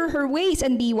 Consider her ways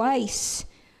and be wise.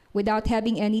 Without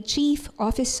having any chief,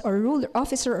 officer or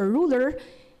ruler,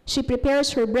 she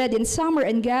prepares her bread in summer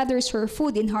and gathers her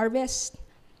food in harvest.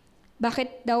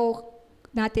 Bakit daw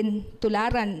natin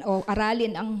tularan o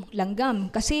aralin ang langgam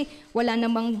kasi wala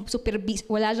namang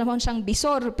siyang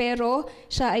bisor, pero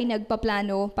siya ay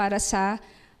nagpaplano para sa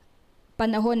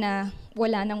panahon na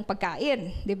wala nang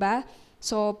pagkain, di ba?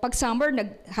 So pag summer,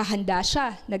 naghahanda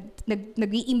siya,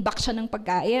 nag-iimbak siya ng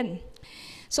pagkain.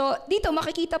 So dito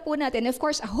makikita po natin, of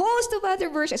course, a host of other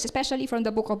verses, especially from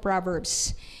the book of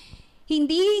Proverbs.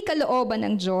 Hindi kalooban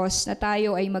ng Diyos na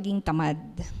tayo ay maging tamad.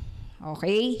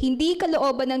 Okay? Hindi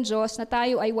kalooban ng Diyos na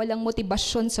tayo ay walang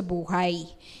motibasyon sa buhay.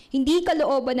 Hindi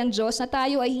kalooban ng Diyos na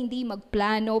tayo ay hindi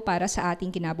magplano para sa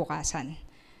ating kinabukasan.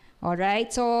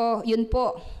 Alright? So, yun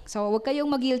po. So, huwag kayong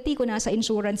mag-guilty kung nasa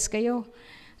insurance kayo.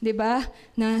 'Di ba?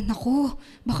 Naku,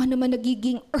 baka naman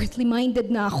nagiging earthly-minded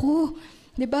na ako.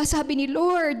 'Di ba? Sabi ni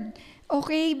Lord,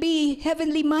 okay, be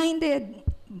heavenly-minded.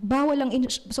 Bawal ang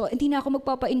so hindi na ako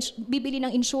bibili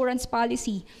ng insurance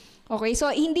policy. Okay,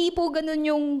 so hindi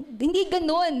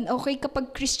ganun, okay,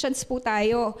 kapag Christians po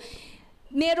tayo.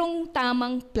 Merong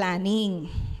tamang planning.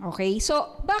 Okay,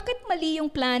 so bakit mali yung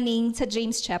planning sa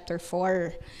James chapter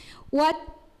 4?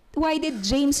 Why did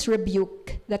James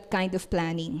rebuke that kind of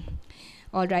planning?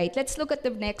 All right, let's look at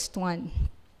the next one.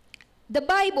 The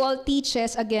Bible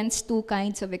teaches against two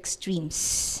kinds of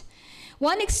extremes.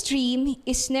 One extreme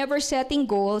is never setting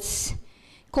goals,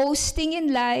 coasting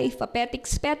in life,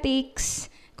 apetics,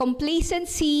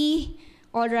 complacency,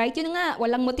 all right, yun nga,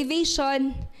 walang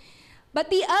motivation.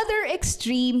 But the other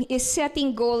extreme is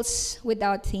setting goals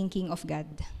without thinking of God.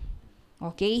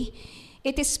 Okay?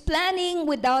 It is planning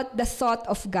without the thought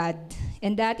of God.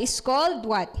 And that is called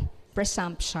what?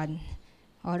 Presumption.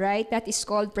 All right? That is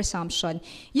called presumption.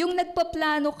 Yung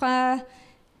nagpaplano ka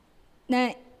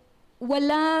na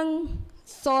walang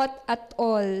thought at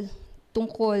all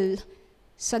tungkol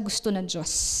sa gusto ng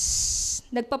Diyos.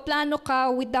 Nagpaplano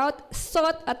ka without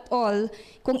thought at all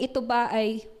kung ito ba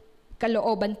ay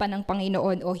kalooban pa ng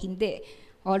Panginoon o hindi.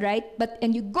 Alright?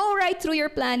 And you go right through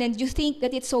your plan and you think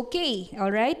that it's okay.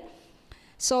 Alright?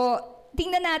 So,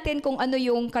 tingnan natin kung ano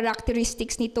yung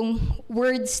characteristics nitong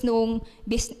words nung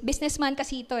businessman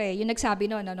kasi ito yung nagsabi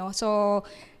nun. Ano? So,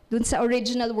 dun sa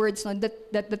original words nun,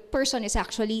 that person is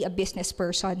actually a business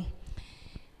person.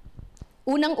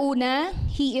 Unang-una,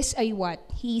 he is a what?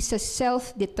 He is a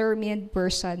self-determined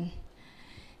person.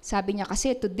 Sabi niya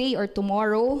kasi, today or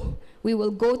tomorrow, we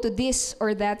will go to this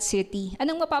or that city.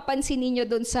 Anong mapapansin ninyo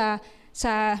doon sa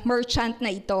merchant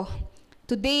na ito?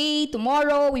 Today,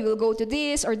 tomorrow, we will go to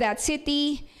this or that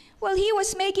city. Well, he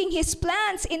was making his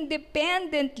plans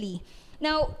independently.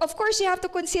 Now, of course, you have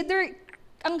to consider,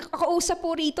 ang kausap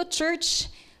po rito,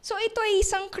 church. So ito ay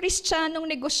isang Kristiyanong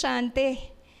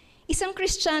negosyante. Isang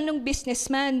Kristiyanong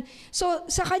businessman. So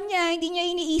sa kanya, hindi niya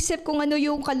iniisip kung ano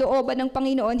yung kalooban ng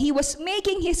Panginoon. He was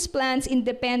making his plans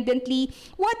independently.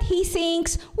 What he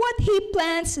thinks, what he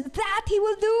plans, that he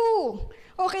will do.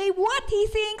 Okay, what he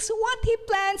thinks, what he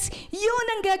plans, yun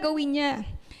ang gagawin niya.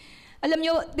 Alam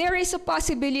nyo, there is a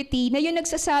possibility na yung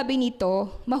nagsasabi nito,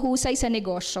 mahusay sa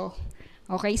negosyo.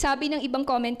 Okay, sabi ng ibang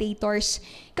commentators,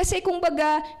 kasi kung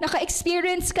baga,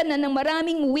 naka-experience ka na ng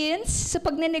maraming wins sa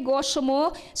pagnenegosyo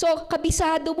mo, so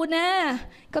kabisado mo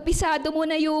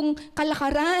na yung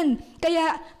kalakaran.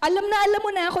 Kaya alam mo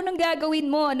na kung anong gagawin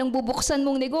mo, anong bubuksan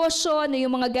mong negosyo, ano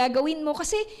yung mga gagawin mo,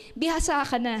 kasi bihasa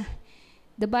ka na.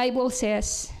 The Bible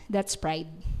says, that's pride.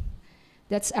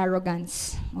 That's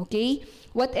arrogance. Okay?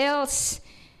 What else?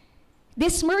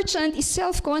 This merchant is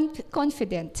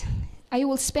self-confident. I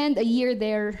will spend a year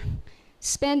there.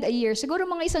 Spend a year. Siguro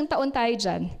mga 1 taon tayo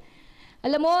dyan.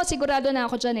 Alam mo, sigurado na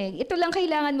ako dyan Ito lang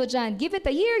kailangan mo dyan. Give it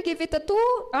a year, give it a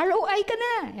 2, ROI ka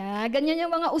na. Ganyan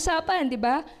yung mga usapan, di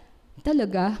ba?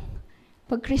 Talaga.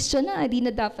 Pag Christian na, di na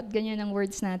dapat ganyan ang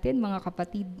words natin, mga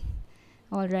kapatid.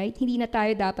 Alright? Hindi na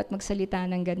tayo dapat magsalita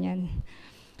ng ganyan.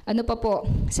 Ano pa po?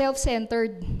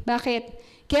 Self-centered. Bakit?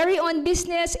 Carry on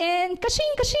business and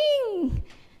kashing!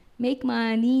 Make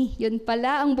money. Yun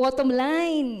pala ang bottom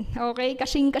line. Okay?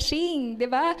 Kashing. Di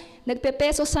ba?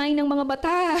 Nagpe-peso sign ng mga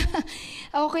mata.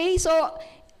 Okay? So,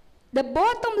 the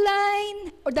bottom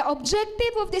line or the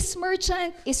objective of this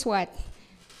merchant is what?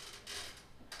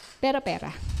 Pera.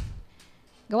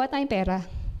 Gawa tayong pera.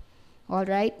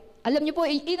 Alright? Alam niyo po,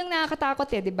 yun ang nakakatakot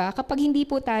di ba? Kapag hindi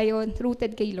po tayo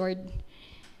rooted kay Lord.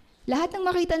 Lahat ng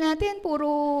makita natin,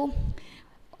 puro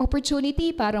opportunity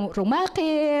para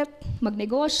rumakit,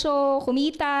 magnegosyo,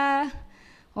 kumita.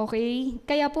 Okay?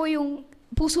 Kaya po yung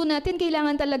puso natin,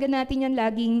 kailangan talaga natin yan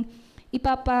laging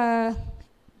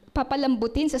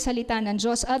papalambutin sa salita ng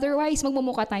Diyos. Otherwise,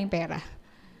 magmumukha tayong pera.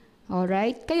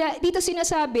 Alright? Kaya dito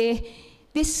sinasabi,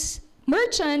 this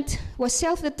merchant was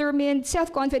self-determined,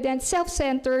 self-confident,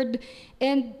 self-centered,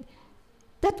 and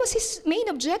That was his main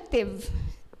objective.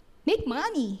 Make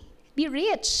money. Be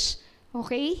rich.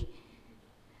 Okay?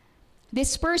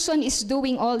 This person is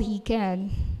doing all he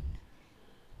can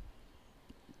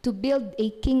to build a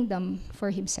kingdom for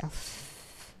himself.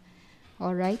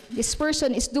 Alright? This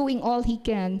person is doing all he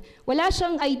can. Wala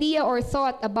siyang idea or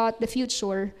thought about the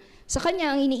future. Sa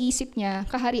kanya, ang iniisip niya,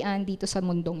 kaharian dito sa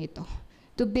mundong ito.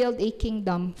 To build a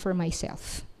kingdom for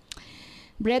myself.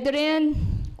 Brethren,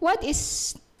 what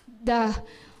is the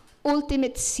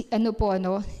ultimate,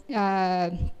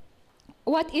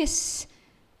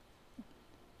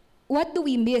 what do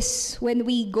we miss when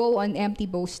we go on empty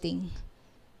boasting?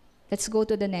 Let's go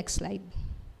to the next slide.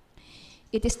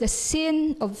 It is the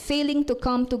sin of failing to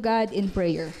come to God in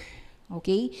prayer.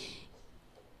 Okay?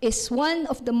 Is one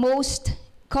of the most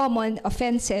common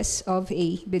offenses of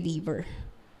a believer.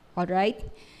 Alright?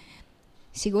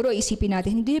 Siguro isipin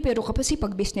natin, hindi, pero kasi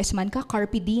pag businessman ka,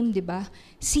 carpe diem, di ba?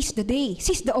 Seize the day,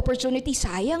 seize the opportunity,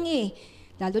 sayang eh.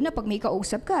 Lalo na pag may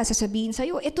kausap ka, sasabihin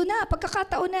sa'yo, eto na,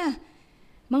 pagkakataon na.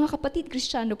 Mga kapatid,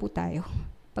 Kristiyano po tayo.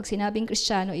 Pag sinabing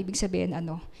Kristiyano, ibig sabihin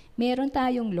meron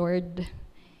tayong Lord.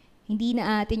 Hindi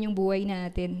na atin yung buhay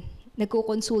natin.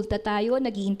 Nagkukonsulta tayo,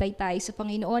 naghihintay tayo sa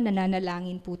Panginoon,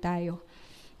 nananalangin po tayo.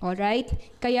 Alright?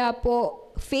 Kaya po,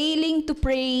 failing to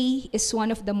pray is one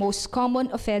of the most common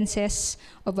offenses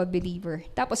of a believer.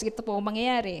 Tapos ito po ang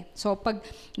mangyayari. So pag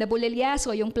nabulelyaso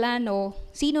yung plano,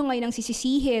 sino ngayon ang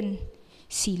sisisihin?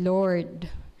 Si Lord.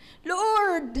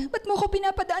 Lord, ba't mo ko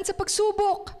pinapadaan sa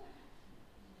pagsubok?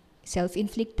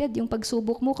 Self-inflicted yung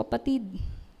pagsubok mo, kapatid.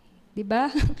 Diba?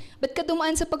 Ba't ka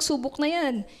dumaan sa pagsubok na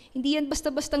yan? Hindi yan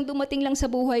basta-bastang dumating lang sa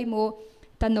buhay mo.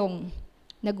 Tanong,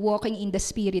 nag-walking in the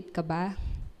Spirit ka ba?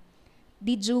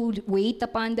 Did you wait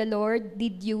upon the Lord?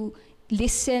 Did you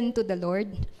listen to the Lord?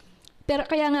 Pero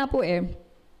kaya nga po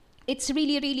it's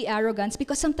really, really arrogance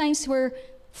because sometimes we're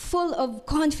full of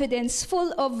confidence,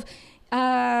 full of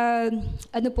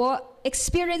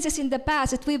experiences in the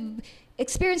past that we've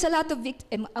experienced a lot of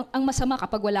ang masama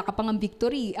kapag wala ka pang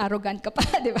victory, arrogant ka pa,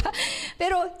 di ba?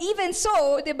 Pero even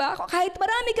so, di ba, kahit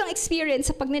marami kang experience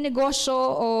sa pagnenegosyo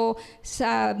o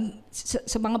sa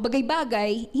mga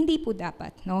bagay-bagay, hindi po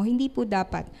dapat, no? Hindi po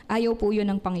dapat. Ayaw po 'yun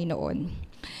ng Panginoon.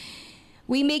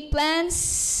 We make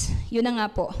plans, yun na nga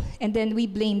po, and then we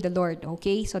blame the Lord,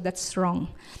 okay? So that's wrong.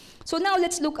 So now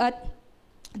let's look at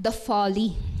the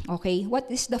folly, okay? What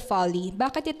is the folly?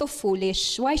 Bakit ito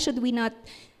foolish? Why should we not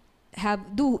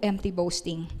do empty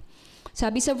boasting?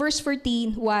 Sabi sa verse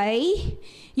 14, why?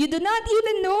 You do not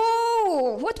even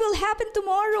know what will happen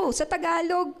tomorrow. Sa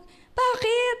Tagalog,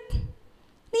 bakit?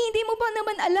 Hindi mo ba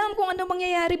naman alam kung ano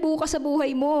mangyayari bukas sa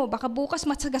buhay mo? Baka bukas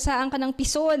matsagasaan ka ng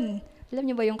pison. Alam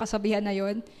niyo ba yung kasabihan na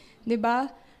yon? Diba?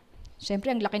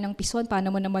 Siyempre, ang laki ng pison, paano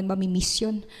mo naman mamimiss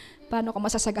yun? Paano ka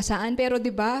masasagasaan? Pero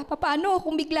diba, paano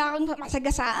kung bigla kang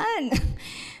masagasaan?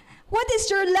 What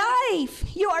is your life?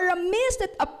 You are a mist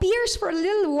that appears for a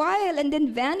little while and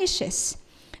then vanishes.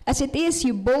 As it is,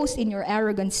 you boast in your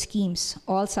arrogant schemes.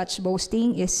 All such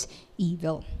boasting is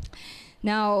evil.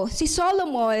 Now, si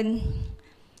Solomon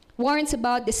warns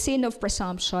about the sin of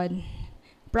presumption.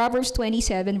 Proverbs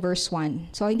 27 verse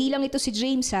 1. So, hindi lang ito si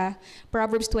James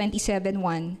Proverbs 27:1.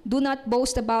 Do not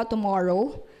boast about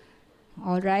tomorrow.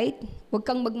 Alright? Huwag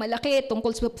kang magmalaki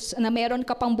tungkol na meron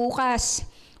ka pang bukas.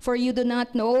 For you do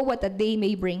not know what a day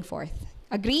may bring forth.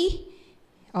 Agree?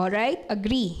 Alright?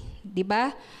 Agree.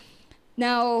 Diba?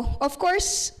 Now, of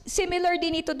course, similar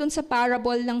din ito dun sa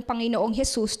parable ng Panginoong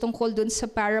Jesus tungkol dun sa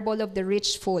parable of the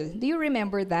rich fool. Do you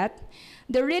remember that?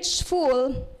 The rich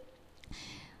fool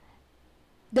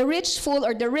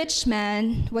or the rich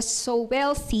man was so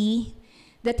wealthy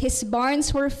that his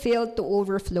barns were filled to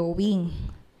overflowing.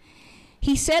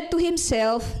 He said to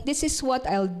himself, this is what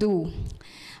I'll do.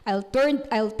 I'll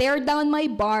tear down my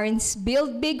barns,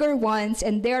 build bigger ones,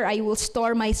 and there I will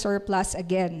store my surplus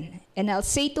again. And I'll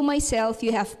say to myself,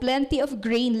 you have plenty of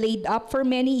grain laid up for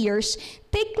many years.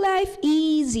 Take life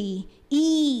easy.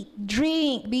 Eat,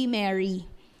 drink, be merry.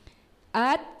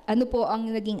 At ano po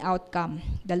ang naging outcome?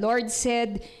 The Lord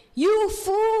said, you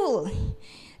fool!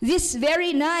 This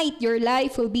very night your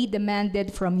life will be demanded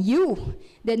from you.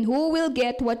 Then who will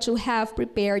get what you have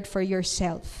prepared for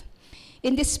yourself?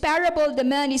 In this parable, the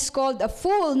man is called a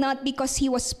fool not because he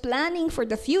was planning for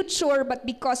the future, but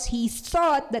because he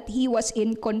thought that he was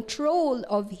in control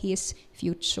of his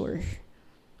future.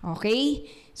 Okay?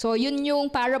 So, yun yung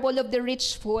parable of the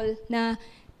rich fool na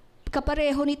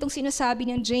kapareho nitong sinasabi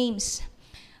ng James.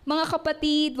 Mga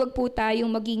kapatid, wag po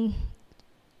tayong maging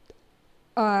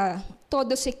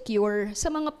todo secure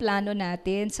sa mga plano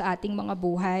natin sa ating mga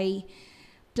buhay.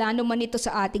 Plano man ito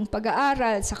sa ating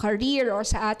pag-aaral, sa career, or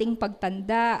sa ating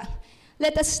pagtanda.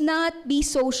 Let us not be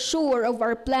so sure of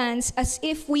our plans as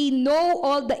if we know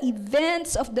all the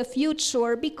events of the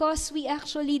future, because we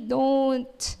actually don't.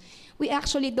 We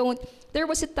actually don't. There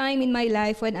was a time in my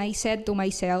life when I said to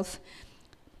myself,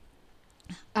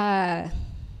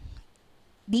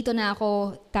 dito na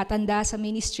ako tatanda sa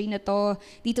ministry na to,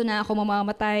 dito na ako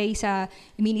mamamatay sa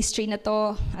ministry na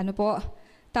to, ano po.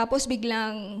 Tapos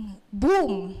biglang,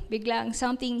 boom, biglang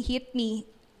something hit me,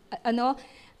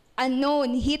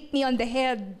 unknown hit me on the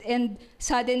head, and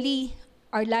suddenly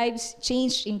our lives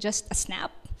changed in just a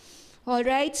snap. All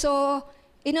right, so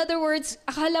in other words,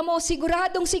 akala mo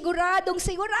siguradong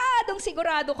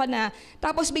sigurado ka na.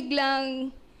 Tapos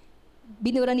biglang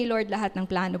binura ni Lord lahat ng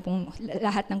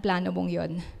plano mong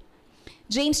 'yon.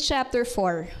 James chapter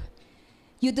 4.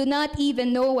 You do not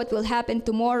even know what will happen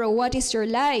tomorrow. What is your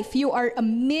life? You are a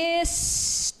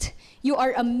mist. You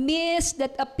are a mist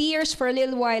that appears for a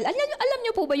little while. Alam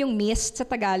niyo po ba yung mist sa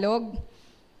Tagalog?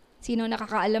 Sino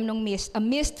nakakaalam ng mist? A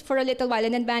mist for a little while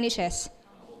and then vanishes.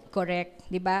 Correct,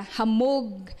 'di ba?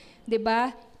 Hamog, 'di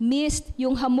ba? Mist,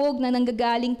 yung hamog na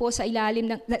nanggagaling po sa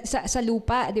ilalim ng sa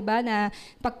lupa, 'di ba? Na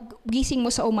paggising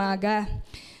mo sa umaga.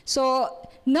 So,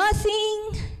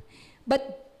 nothing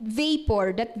but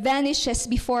vapor that vanishes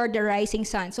before the rising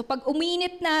sun. So pag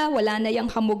uminit na, wala na yung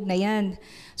hamog na yan.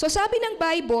 So sabi ng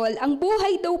Bible, ang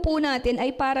buhay daw po natin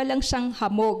ay para lang siyang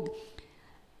hamog.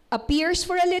 Appears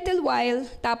for a little while,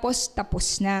 tapos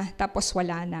na, tapos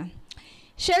wala na.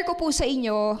 Share ko po sa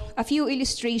inyo a few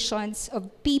illustrations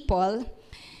of people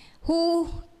who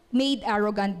made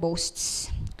arrogant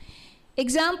boasts.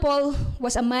 Example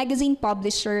was a magazine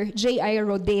publisher, J.I.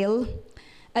 Rodale,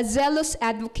 a zealous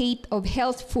advocate of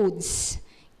health foods,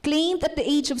 claimed at the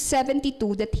age of 72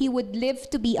 that he would live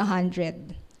to be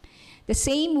 100. The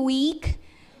same week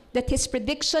that his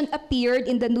prediction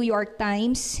appeared in the New York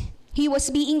Times, he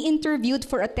was being interviewed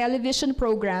for a television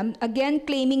program, again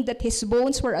claiming that his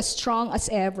bones were as strong as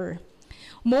ever.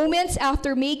 Moments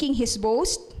after making his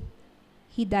boast,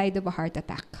 he died of a heart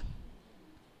attack.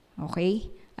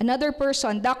 Okay? Another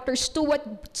person, Dr.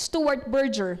 Stuart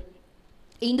Berger,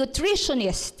 a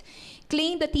nutritionist,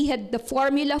 claimed that he had the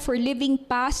formula for living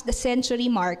past the century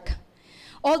mark.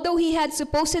 Although he had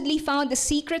supposedly found the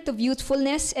secret of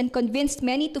youthfulness and convinced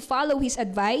many to follow his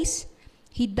advice,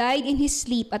 he died in his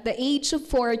sleep at the age of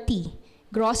 40,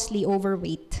 grossly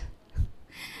overweight.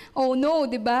 Oh no,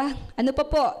 di ba? Ano pa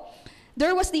po?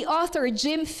 There was the author,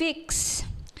 Jim Fixx,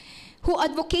 who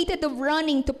advocated of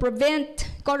running to prevent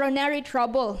coronary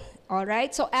trouble.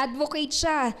 Alright? So advocate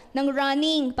siya ng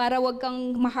running para wag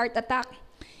kang ma-heart attack.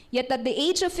 Yet at the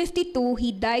age of 52,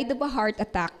 he died of a heart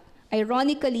attack,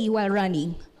 ironically while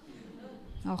running.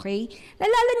 Okay?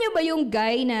 Nalala niyo ba yung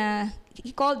guy na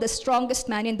he called the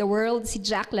strongest man in the world, si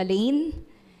Jack LaLanne?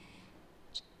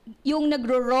 Yung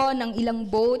nagro-run ng ilang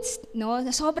boats, no?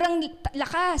 Sobrang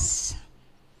lakas.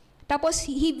 Tapos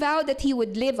he vowed that he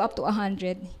would live up to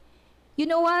 100.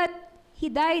 You know what? He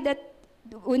died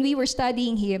when we were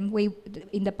studying him way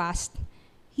in the past.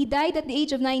 He died at the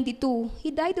age of 92.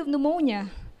 He died of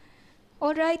pneumonia.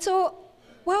 Alright, so,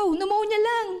 wow, pneumonia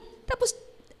lang.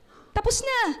 Tapos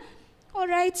na.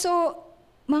 Alright, so,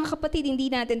 mga kapatid,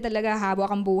 hindi natin talaga hawak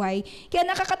ang buhay. Kaya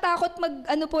nakakatakot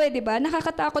diba?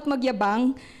 Nakakatakot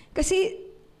magyabang. Kasi,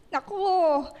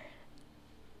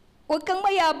 huwag kang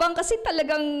mayabang kasi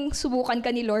talagang subukan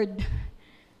ka ni Lord.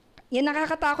 Yan,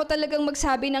 nakakatakot talagang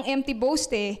magsabi ng empty boast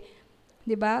eh.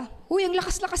 Diba? Uy, ang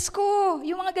lakas-lakas ko.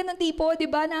 Yung mga ganun tipo,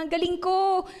 diba? Na ang galing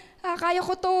ko. Kaya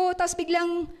ko to. Tapos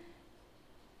biglang,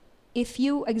 if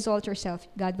you exalt yourself,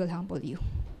 God will humble you.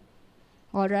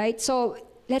 Alright? So,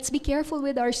 let's be careful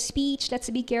with our speech. Let's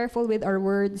be careful with our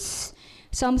words.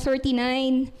 Psalm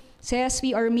 39 says,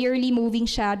 we are merely moving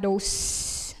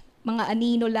shadows. Mga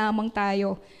anino lamang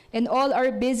tayo. And all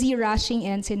our busy rushing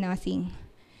ends in nothing.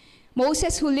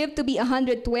 Moses, who lived to be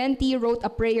 120, wrote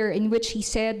a prayer in which he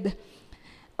said,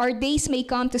 our days may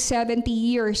come to 70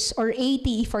 years or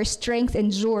 80 if our strength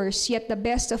endures, yet the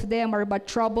best of them are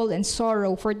but trouble and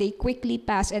sorrow, for they quickly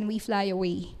pass and we fly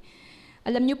away.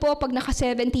 Alam niyo po, pag naka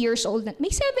 70 years old,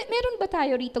 meron ba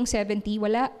tayo ritong 70?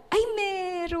 Wala? Ay,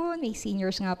 meron! May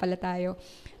seniors nga pala tayo.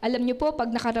 Alam niyo po,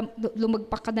 pag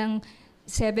lumagpak ka ng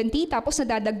 70, tapos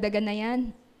nadadagdagan na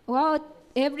yan. Wow,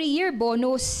 every year,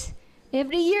 bonus.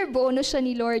 Every year, bonus siya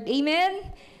ni Lord.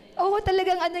 Amen? Oo,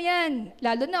 talagang yan.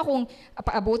 Lalo na kung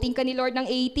paabutin ka ni Lord ng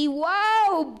 80,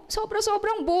 wow!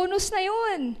 Sobrang bonus na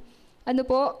yun. Ano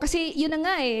po? Kasi yun na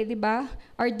nga di ba?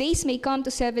 Our days may come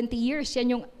to 70 years.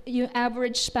 Yan yung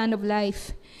average span of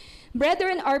life.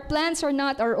 Brethren, our plans are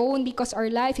not our own because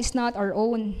our life is not our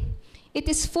own. It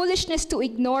is foolishness to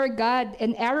ignore God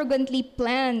and arrogantly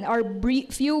plan our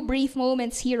few brief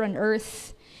moments here on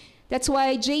earth. That's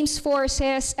why James 4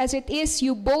 says, as it is,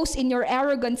 you boast in your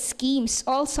arrogant schemes.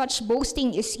 All such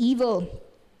boasting is evil.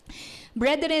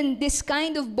 Brethren, this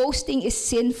kind of boasting is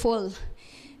sinful.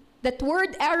 That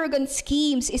word arrogant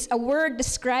schemes is a word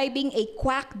describing a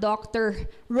quack doctor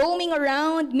roaming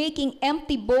around making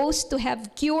empty boasts to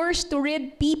have cures to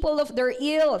rid people of their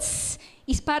ills.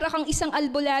 Is para kang isang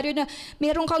albularyo na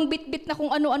meron kang bit-bit na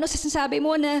kung ano-ano sasabi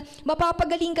mo na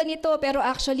mapapagaling ka nito pero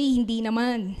actually hindi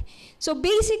naman. So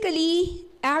basically,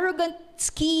 arrogant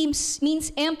schemes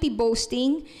means empty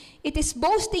boasting. It is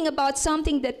boasting about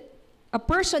something that a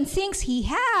person thinks he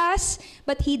has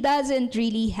but he doesn't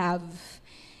really have.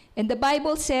 And the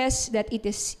Bible says that it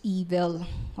is evil.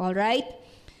 All right?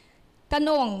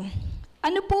 Tanong,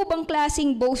 ano po bang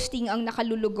klaseng boasting ang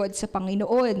nakalulugod sa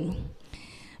Panginoon?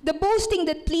 The boasting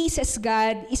that pleases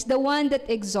God is the one that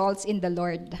exalts in the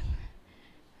Lord.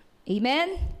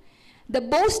 Amen? The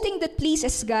boasting that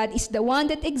pleases God is the one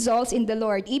that exalts in the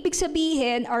Lord. Ibig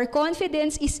sabihin, our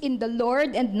confidence is in the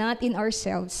Lord and not in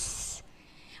ourselves.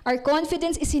 Our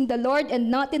confidence is in the Lord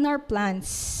and not in our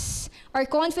plans. Our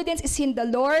confidence is in the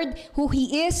Lord, who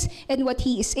He is and what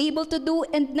He is able to do,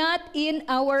 and not in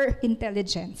our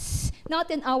intelligence, not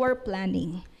in our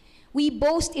planning. We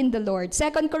boast in the Lord.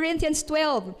 2 Corinthians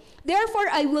 12, therefore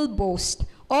I will boast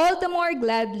all the more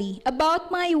gladly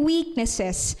about my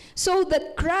weaknesses, so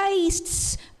that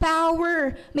Christ's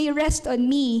power may rest on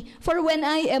me. For when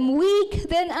I am weak,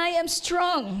 then I am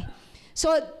strong.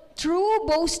 So true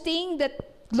boasting that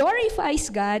glorifies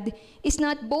God is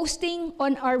not boasting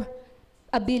on our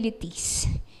abilities.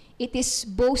 It is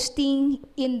boasting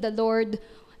in the Lord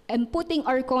and putting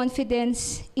our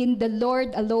confidence in the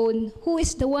Lord alone, who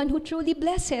is the one who truly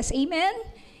blesses. Amen?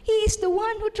 He is the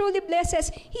one who truly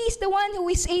blesses. He is the one who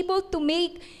is able to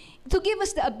give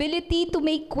us the ability to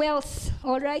make wealth.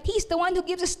 All right? He's the one who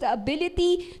gives us the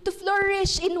ability to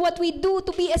flourish in what we do,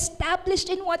 to be established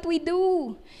in what we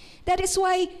do. That is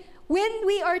why when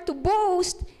we are to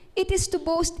boast, it is to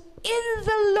boast in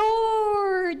the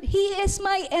Lord. He is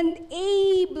my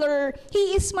enabler.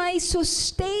 He is my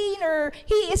sustainer.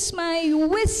 He is my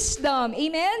wisdom.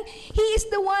 Amen? He is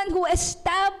the one who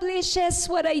establishes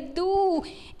what I do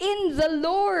in the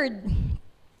Lord.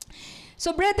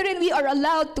 So, brethren, we are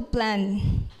allowed to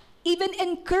plan, even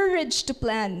encouraged to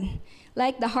plan,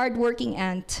 like the hardworking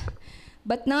ant,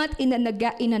 but not in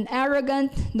an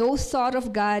arrogant, no thought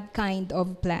of God kind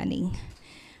of planning.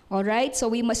 All right, so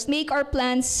we must make our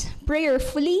plans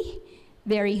prayerfully,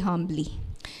 very humbly.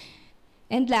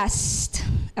 And last,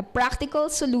 a practical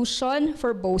solution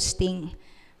for boasting.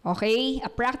 Okay? A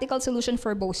practical solution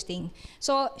for boasting.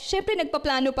 So, syempre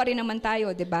nagpaplano pa rin naman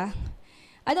tayo, di ba?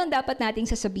 Anong dapat nating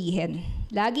sasabihin?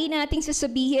 Lagi nating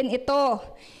sasabihin ito.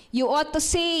 You ought to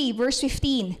say, verse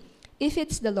 15, if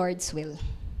it's the Lord's will.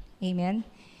 Amen?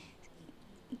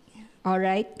 All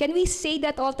right? Can we say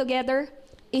that all together?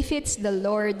 If it's the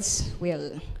Lord's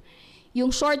will.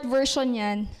 Yung short version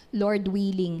yan, Lord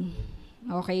willing.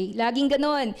 Okay? Laging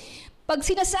ganon. Pag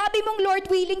sinasabi mong Lord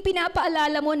willing,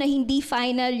 pinapaalala mo na hindi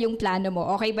final yung plano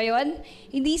mo. Okay ba yon?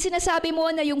 Hindi sinasabi mo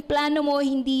na yung plano mo,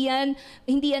 hindi yan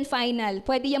final.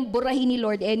 Pwede yan burahin ni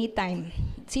Lord anytime.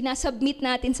 Sinasubmit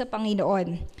natin sa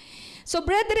Panginoon. So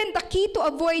brethren, the key to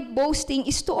avoid boasting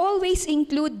is to always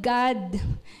include God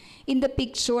in the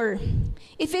picture.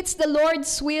 If it's the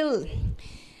Lord's will.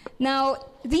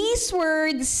 Now, these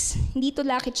words, hindi to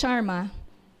lucky charm, ah.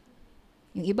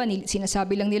 Yung iba,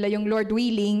 sinasabi lang nila yung Lord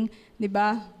willing, di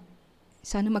ba?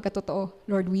 Sana magkatotoo,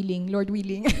 Lord willing, Lord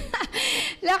willing.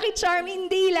 Lucky charm,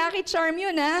 hindi. Lucky charm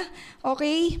yun, ha?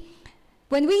 Okay?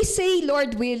 When we say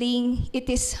Lord willing, it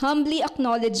is humbly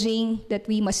acknowledging that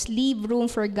we must leave room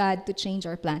for God to change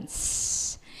our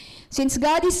plans. Since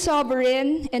God is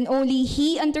sovereign and only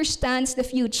He understands the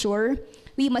future,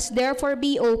 we must therefore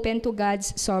be open to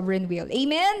God's sovereign will.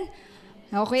 Amen?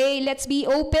 Okay, let's be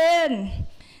open.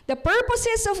 The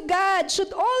purposes of God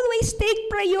should always take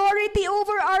priority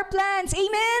over our plans.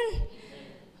 Amen?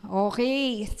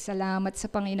 Okay, salamat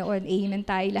sa Panginoon. Amen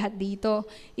tayo lahat dito.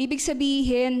 Ibig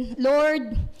sabihin,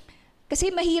 Lord,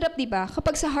 kasi mahirap, di ba?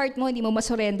 Kapag sa heart mo, hindi mo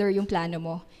masurrender yung plano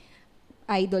mo.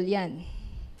 Idol yan.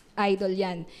 Idol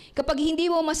yan. Kapag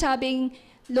hindi mo masabing,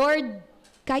 Lord,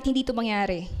 kahit hindi ito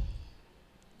mangyari,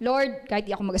 Lord, kahit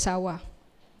di ako mag-asawa.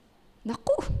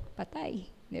 Naku, patay.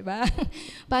 Diba?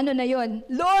 Paano na yon?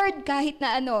 Lord, kahit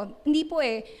na ano. Hindi po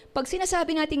eh. Pag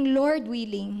sinasabi nating Lord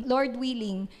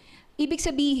willing, ibig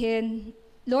sabihin,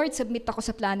 Lord, submit ako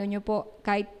sa plano nyo po.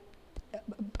 Kahit,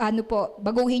 ano po,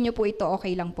 baguhin nyo po ito,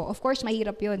 okay lang po. Of course,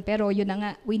 mahirap yon. Pero yun na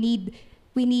nga, we need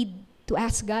to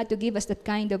ask God to give us that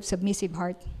kind of submissive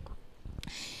heart.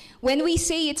 When we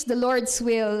say it's the Lord's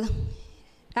will,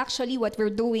 actually what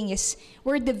we're doing is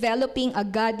we're developing a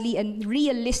godly and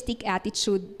realistic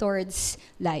attitude towards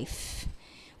life.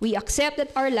 We accept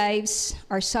that our lives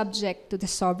are subject to the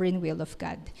sovereign will of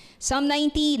God. Psalm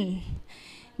 19,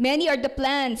 many are the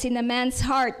plans in a man's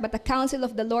heart, but the counsel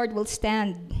of the Lord will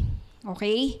stand.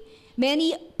 Okay?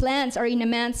 Many plans are in a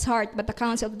man's heart, but the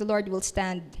counsel of the Lord will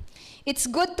stand. It's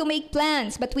good to make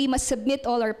plans, but we must submit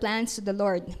all our plans to the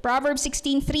Lord. Proverbs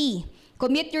 16:3,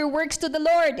 commit your works to the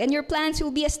Lord, and your plans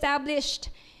will be established.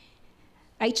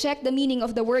 I checked the meaning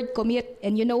of the word commit,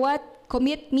 and you know what?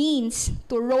 Commit means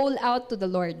to roll out to the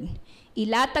Lord.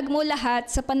 Ilatag mo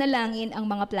lahat sa panalangin ang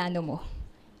mga plano mo.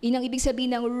 Yun ang ibig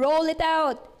sabihin ng roll it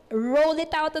out. Roll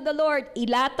it out to the Lord.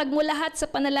 Ilatag mo lahat sa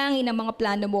panalangin ang mga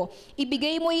plano mo.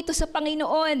 Ibigay mo ito sa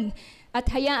Panginoon at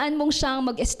hayaan mong siyang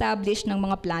mag-establish ng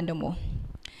mga plano mo.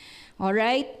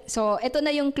 Alright? So, ito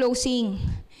na yung closing.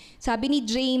 Sabi ni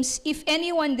James, if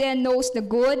anyone then knows the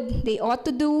good they ought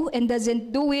to do and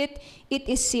doesn't do it, it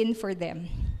is sin for them.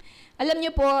 Alam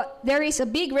niyo po, there is a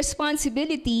big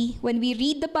responsibility when we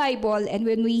read the Bible and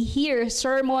when we hear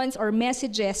sermons or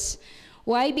messages.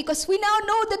 Why? Because we now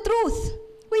know the truth.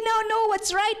 We now know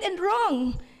what's right and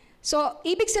wrong. So,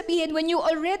 ibig sabihin, when you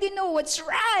already know what's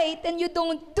right and you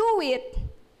don't do it,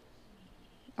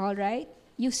 all right,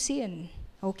 you sin.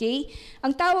 Okay?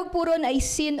 Ang tawag po ron ay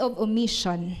sin of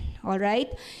omission. All right?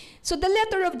 So, the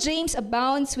letter of James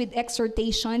abounds with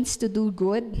exhortations to do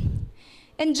good.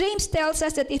 And James tells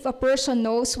us that if a person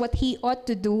knows what he ought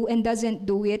to do and doesn't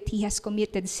do it, he has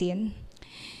committed sin.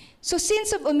 So sins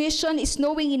of omission is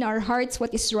knowing in our hearts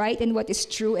what is right and what is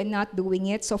true and not doing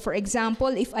it. So for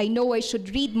example, if I know I should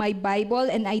read my Bible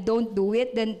and I don't do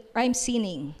it, then I'm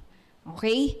sinning.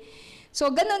 Okay?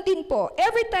 So ganon din po.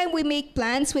 Every time we make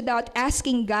plans without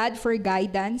asking God for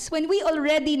guidance, when we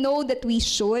already know that we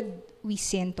should, we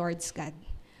sin towards God.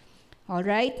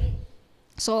 Alright?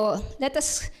 So let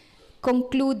us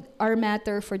conclude our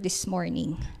matter for this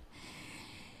morning.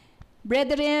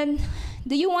 Brethren,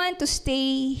 do you want to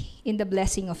stay in the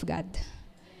blessing of God?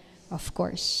 Of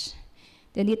course.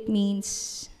 Then it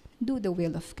means do the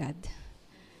will of God.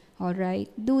 All right?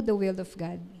 Do the will of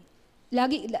God.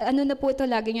 Lagi, ano na po ito,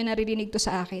 lagi nyo naririnig to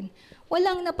sa akin.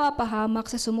 Walang napapahamak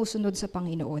sa sumusunod sa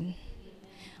Panginoon.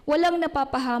 Walang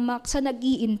napapahamak sa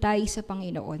nag-iintay sa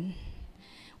Panginoon.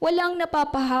 Walang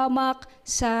napapahamak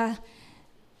sa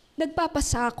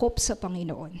nagpapasakop sa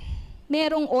Panginoon.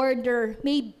 Merong order,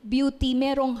 may beauty,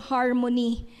 merong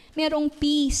harmony, merong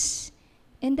peace.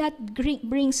 And that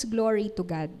brings glory to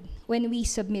God when we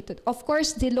submit it. Of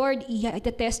course, the Lord,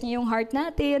 itetest niya yung heart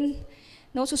natin.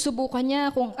 No, susubukan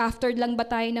niya kung after lang ba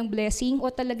tayo ng blessing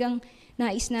o talagang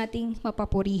nais nating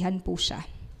mapapurihan po siya.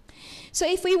 So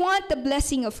if we want the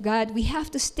blessing of God, we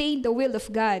have to stay in the will of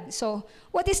God. So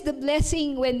what is the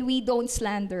blessing when we don't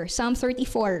slander? Psalm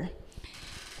 34.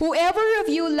 Whoever of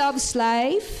you loves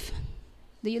life,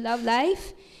 do you love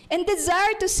life? And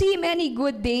desire to see many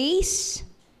good days?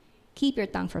 Keep your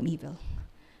tongue from evil.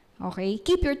 Okay?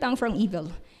 Keep your tongue from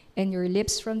evil and your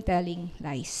lips from telling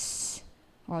lies.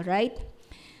 All right?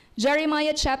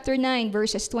 Jeremiah chapter 9,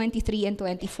 verses 23 and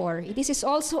 24. This is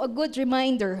also a good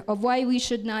reminder of why we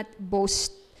should not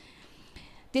boast.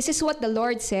 This is what the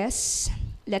Lord says,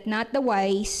 let not the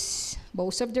wise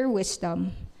boast of their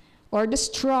wisdom, or the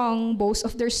strong boast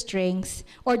of their strength,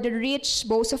 or the rich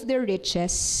boast of their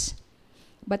riches.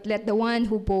 But let the one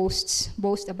who boasts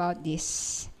boast about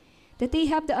this, that they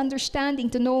have the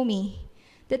understanding to know me,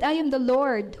 that I am the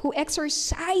Lord who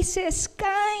exercises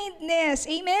kindness,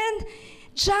 amen?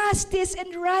 Justice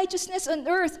and righteousness on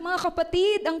earth. Mga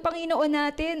kapatid, ang Panginoon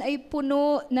natin ay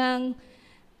puno ng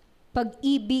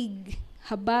pag-ibig,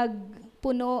 habag,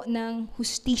 puno ng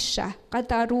hustisya,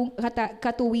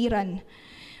 katuwiran.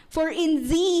 For in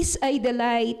these I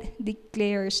delight,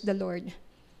 declares the Lord.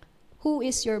 Who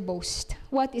is your boast?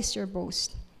 What is your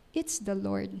boast? It's the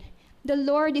Lord. The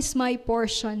Lord is my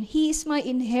portion. He is my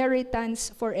inheritance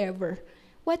forever.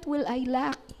 What will I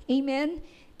lack? Amen?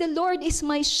 The Lord is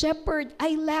my shepherd.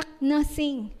 I lack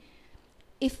nothing.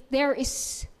 If there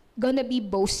is gonna be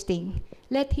boasting,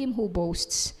 let him who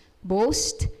boasts,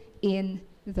 boast in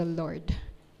the Lord.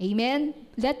 Amen?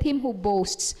 Let him who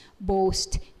boasts,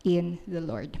 boast in the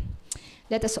Lord.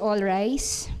 Let us all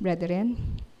rise,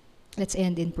 brethren. Let's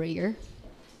end in prayer.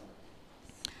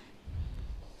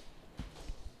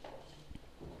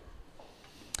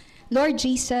 Lord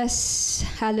Jesus,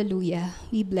 hallelujah.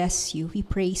 We bless you, we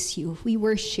praise you, we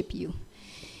worship you.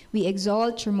 We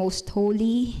exalt your most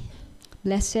holy,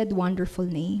 blessed, wonderful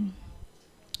name.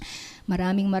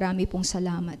 Marami pong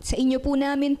salamat. Sa inyo po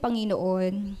namin,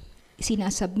 Panginoon,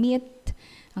 sinasubmit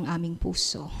ang aming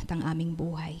puso at ang aming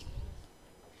buhay.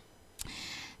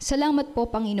 Salamat po,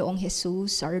 Panginoong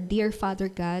Jesus, our dear Father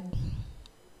God,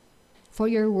 for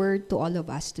your word to all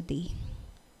of us today.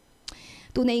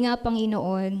 Tunay nga,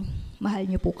 Panginoon, mahal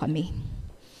niyo po kami.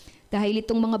 Dahil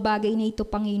itong mga bagay na ito,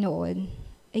 Panginoon,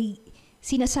 ay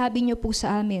sinasabi niyo po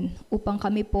sa amin upang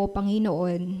kami po,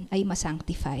 Panginoon, ay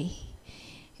masanctify.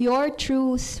 Your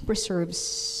truth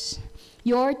preserves.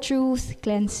 Your truth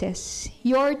cleanses.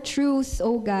 Your truth,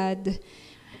 O God,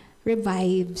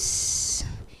 revives.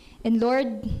 And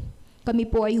Lord, kami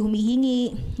po ay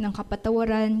humihingi ng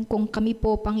kapatawaran kung kami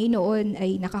po, Panginoon,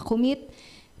 ay nakakomit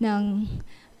ng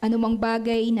anumang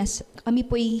bagay na kami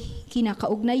po ay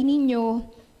kinakaugnay ninyo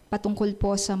patungkol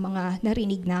po sa mga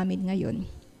narinig namin ngayon.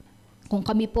 Kung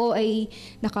kami po ay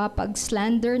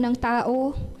nakapag-slander ng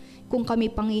tao, kung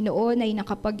kami, Panginoon, ay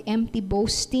nakapag-empty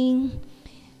boasting,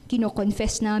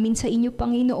 kino-confess namin sa inyo,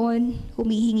 Panginoon,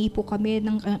 humihingi po kami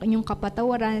ng inyong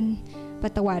kapatawaran,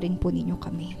 patawarin po ninyo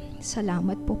kami.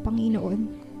 Salamat po, Panginoon.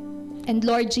 And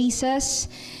Lord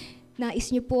Jesus, nais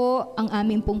niyo po ang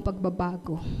aming pong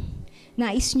pagbabago.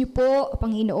 Nais niyo po,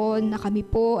 Panginoon, na kami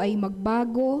po ay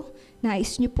magbago.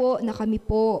 Nais niyo po na kami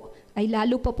po ay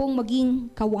lalo pa pong maging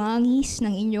kawangis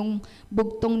ng inyong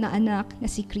bugtong na anak na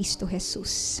si Kristo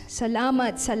Jesus.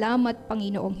 Salamat,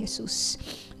 Panginoong Jesus.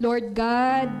 Lord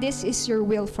God, this is your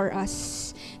will for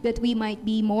us, that we might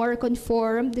be more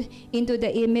conformed into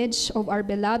the image of our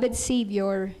beloved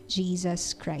Savior,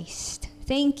 Jesus Christ.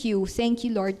 Thank you,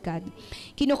 Lord God.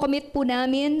 Kinocommit po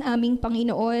namin, aming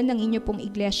Panginoon, ang inyo pong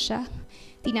iglesia.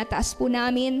 Tinataas po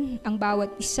namin ang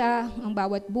bawat isa, ang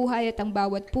bawat buhay at ang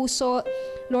bawat puso.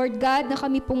 Lord God, na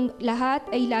kami pong lahat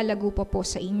ay lalago pa po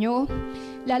sa inyo.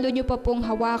 Lalo nyo pa pong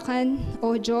hawakan,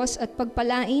 O Diyos, at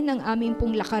pagpalain ang aming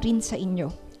pong lakarin sa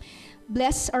inyo.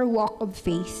 Bless our walk of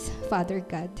faith, Father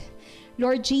God.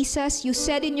 Lord Jesus, you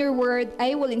said in your word,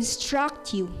 I will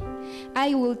instruct you.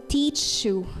 I will teach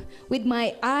you with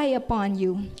my eye upon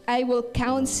you. I will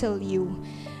counsel you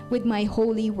with my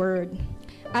holy word.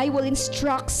 I will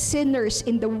instruct sinners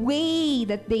in the way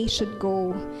that they should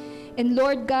go. And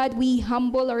Lord God, we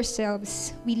humble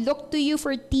ourselves. We look to you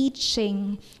for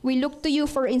teaching. We look to you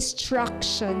for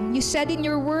instruction. You said in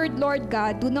your word, Lord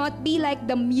God, do not be like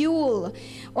the mule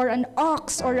or an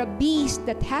ox or a beast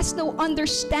that has no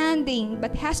understanding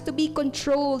but has to be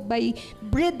controlled by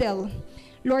bridle.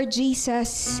 Lord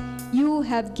Jesus, you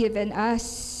have given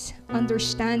us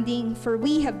understanding, for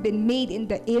we have been made in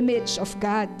the image of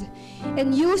God.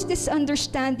 And use this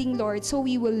understanding, Lord, so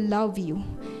we will love you.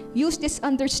 Use this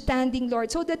understanding,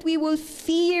 Lord, so that we will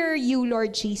fear you,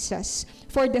 Lord Jesus.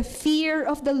 For the fear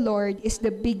of the Lord is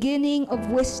the beginning of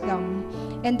wisdom,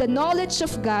 and the knowledge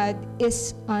of God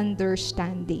is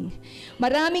understanding.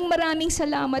 Maraming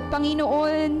salamat,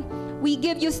 Panginoon. We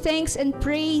give you thanks and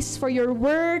praise, for your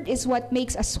word is what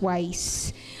makes us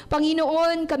wise.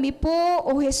 Panginoon, kami po,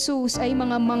 O Jesus, ay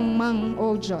mga mangmang,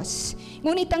 O Diyos.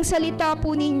 Ngunit ang salita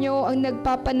po ninyo ang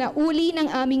nagpapanauli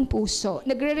ng aming puso,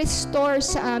 nagre-restore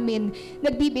sa amin,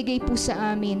 nagbibigay po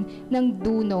sa amin ng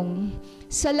dunong.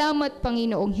 Salamat,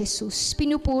 Panginoong Jesus.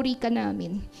 Pinupuri ka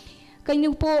namin.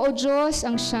 Kayo po, O Diyos,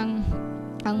 ang siyang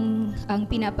ang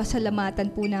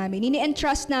pinapasalamatan po namin.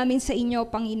 Ini-entrust namin sa inyo,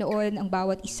 Panginoon, ang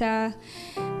bawat isa.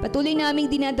 Patuloy naming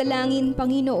dinadalangin,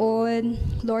 Panginoon,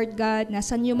 Lord God,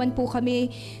 nasan niyo man po kami,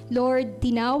 Lord,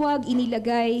 tinawag,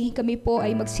 inilagay, kami po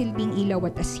ay magsilbing ilaw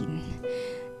at asin.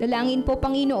 Dalangin po,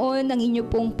 Panginoon, ng inyo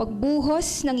pong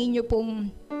pagbuhos, ng inyo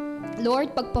pong,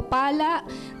 Lord, pagpapala,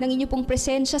 ng inyo pong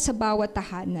presensya sa bawat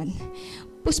tahanan.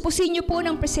 Puspusin niyo po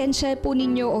ng presensya po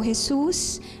ninyo, O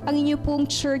Jesus, ang inyo pong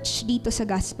church dito sa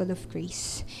Gospel of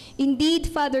Grace. Indeed,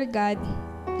 Father God,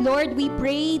 Lord, we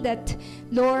pray that,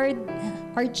 Lord,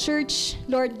 our church,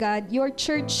 Lord God, your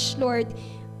church, Lord,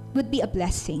 would be a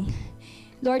blessing.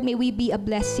 Lord, may we be a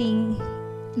blessing,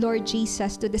 Lord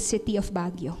Jesus, to the city of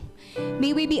Baguio.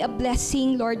 May we be a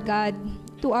blessing, Lord God,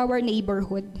 to our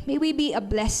neighborhood. May we be a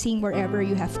blessing wherever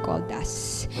you have called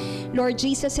us. Lord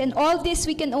Jesus, and all this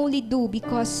we can only do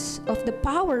because of the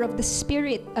power of the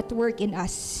Spirit at work in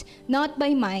us. Not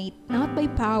by might, not by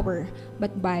power,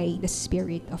 but by the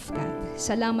Spirit of God.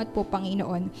 Salamat po,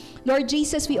 Panginoon. Lord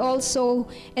Jesus, we also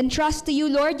entrust to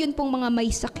you, Lord, yun pong mga may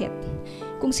sakit.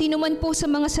 Kung sino man po sa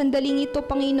mga sandaling ito,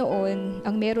 Panginoon,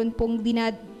 ang meron pong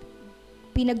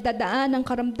pinagdadaan ng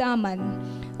karamdaman,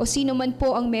 o sino man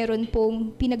po ang meron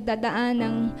pong pinagdadaan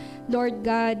ng, Lord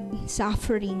God,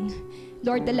 suffering,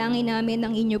 Lord, dalangin namin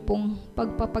ang inyo pong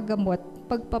pagpapagamot,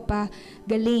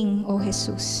 pagpapagaling, O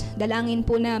Jesus. Dalangin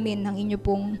po namin ang inyo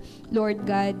pong, Lord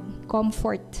God,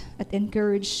 comfort at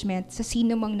encouragement sa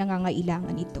sino mang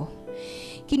nangangailangan ito.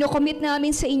 Kinocommit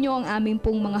namin sa inyo ang aming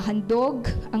pong mga handog,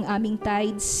 ang aming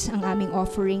tithes, ang aming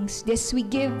offerings. This we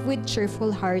give with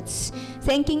cheerful hearts,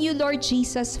 thanking you, Lord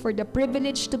Jesus, for the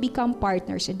privilege to become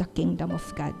partners in the kingdom of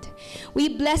God.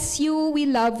 We bless you, we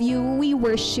love you, we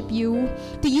worship you.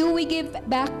 To you we give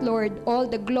back, Lord, all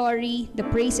the glory, the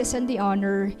praises, and the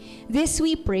honor. This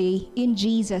we pray in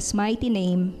Jesus' mighty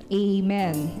name.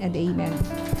 Amen and amen.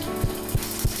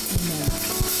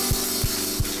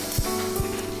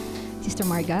 Sister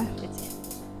Marga.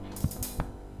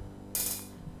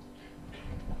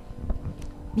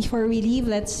 Before we leave,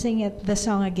 let's sing the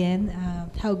song again,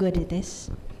 How Good It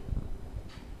Is.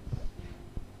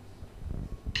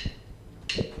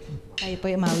 Tayo po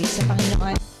umawit sa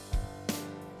Panginoon.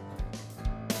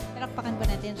 Palakpakan po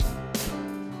natin siya.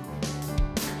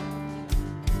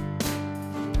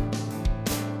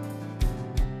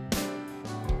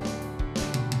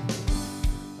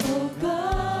 Oh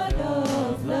God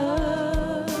of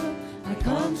love, I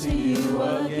come to you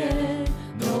again,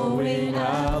 knowing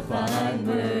I'll find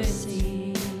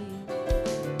mercy.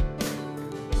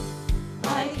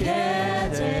 I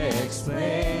can't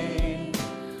explain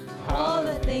all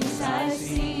the things I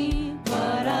see,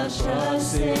 but I'll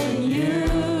trust in you.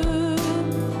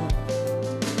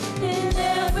 In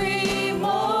every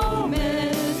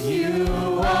moment you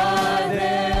are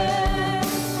there,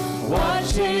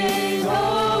 watching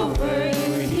over,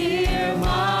 you hear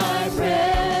my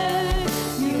prayer.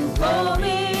 You go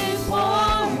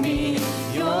before me,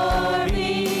 you're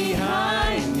behind.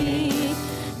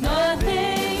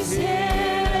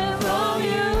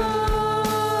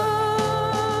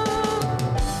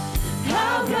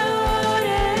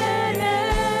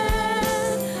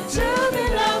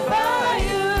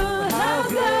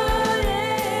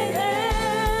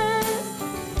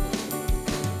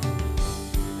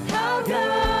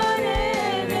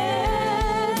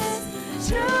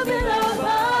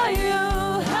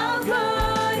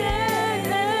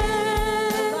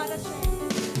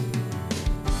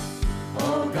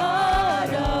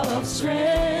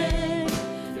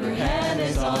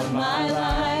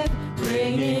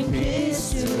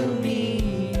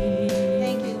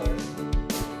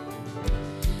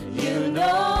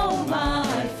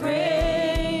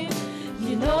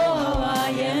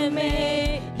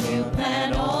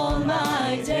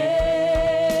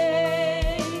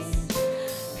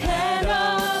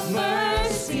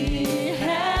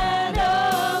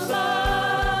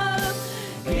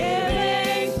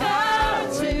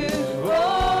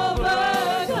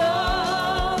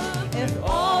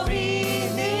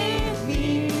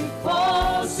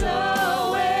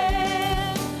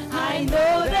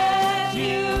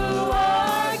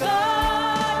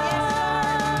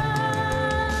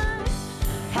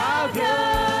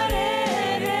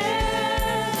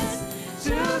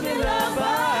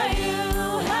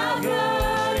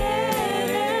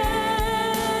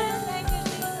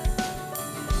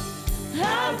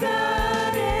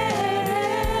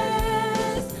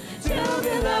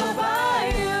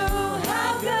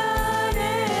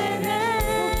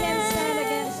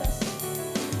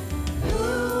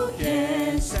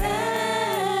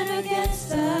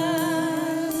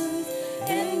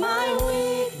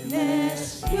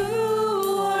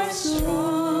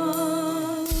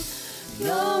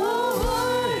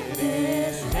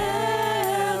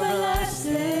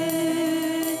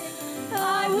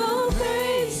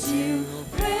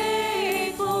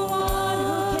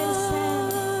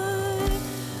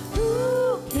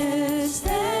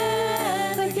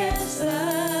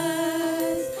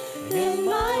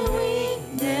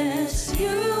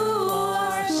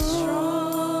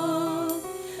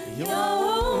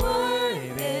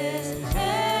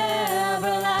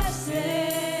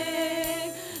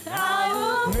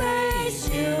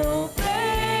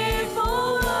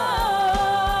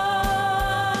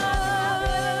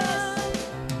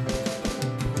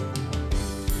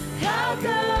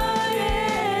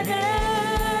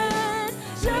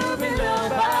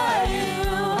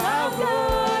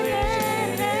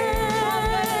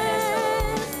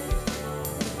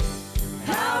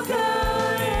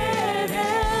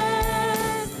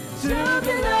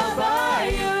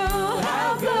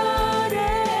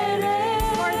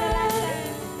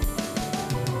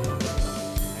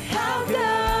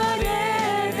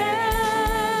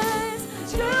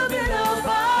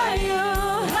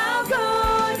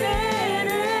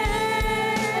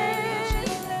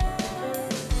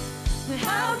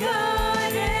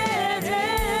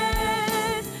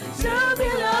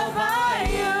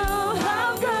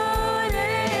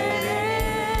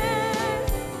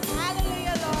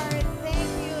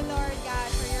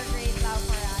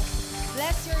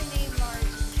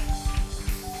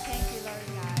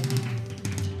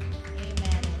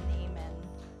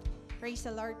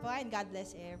 po, and God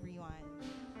bless everyone.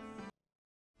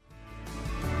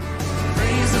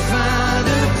 Praise the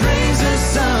Father, praise the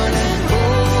Son, and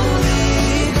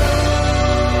Holy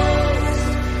Ghost.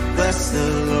 Bless the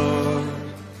Lord.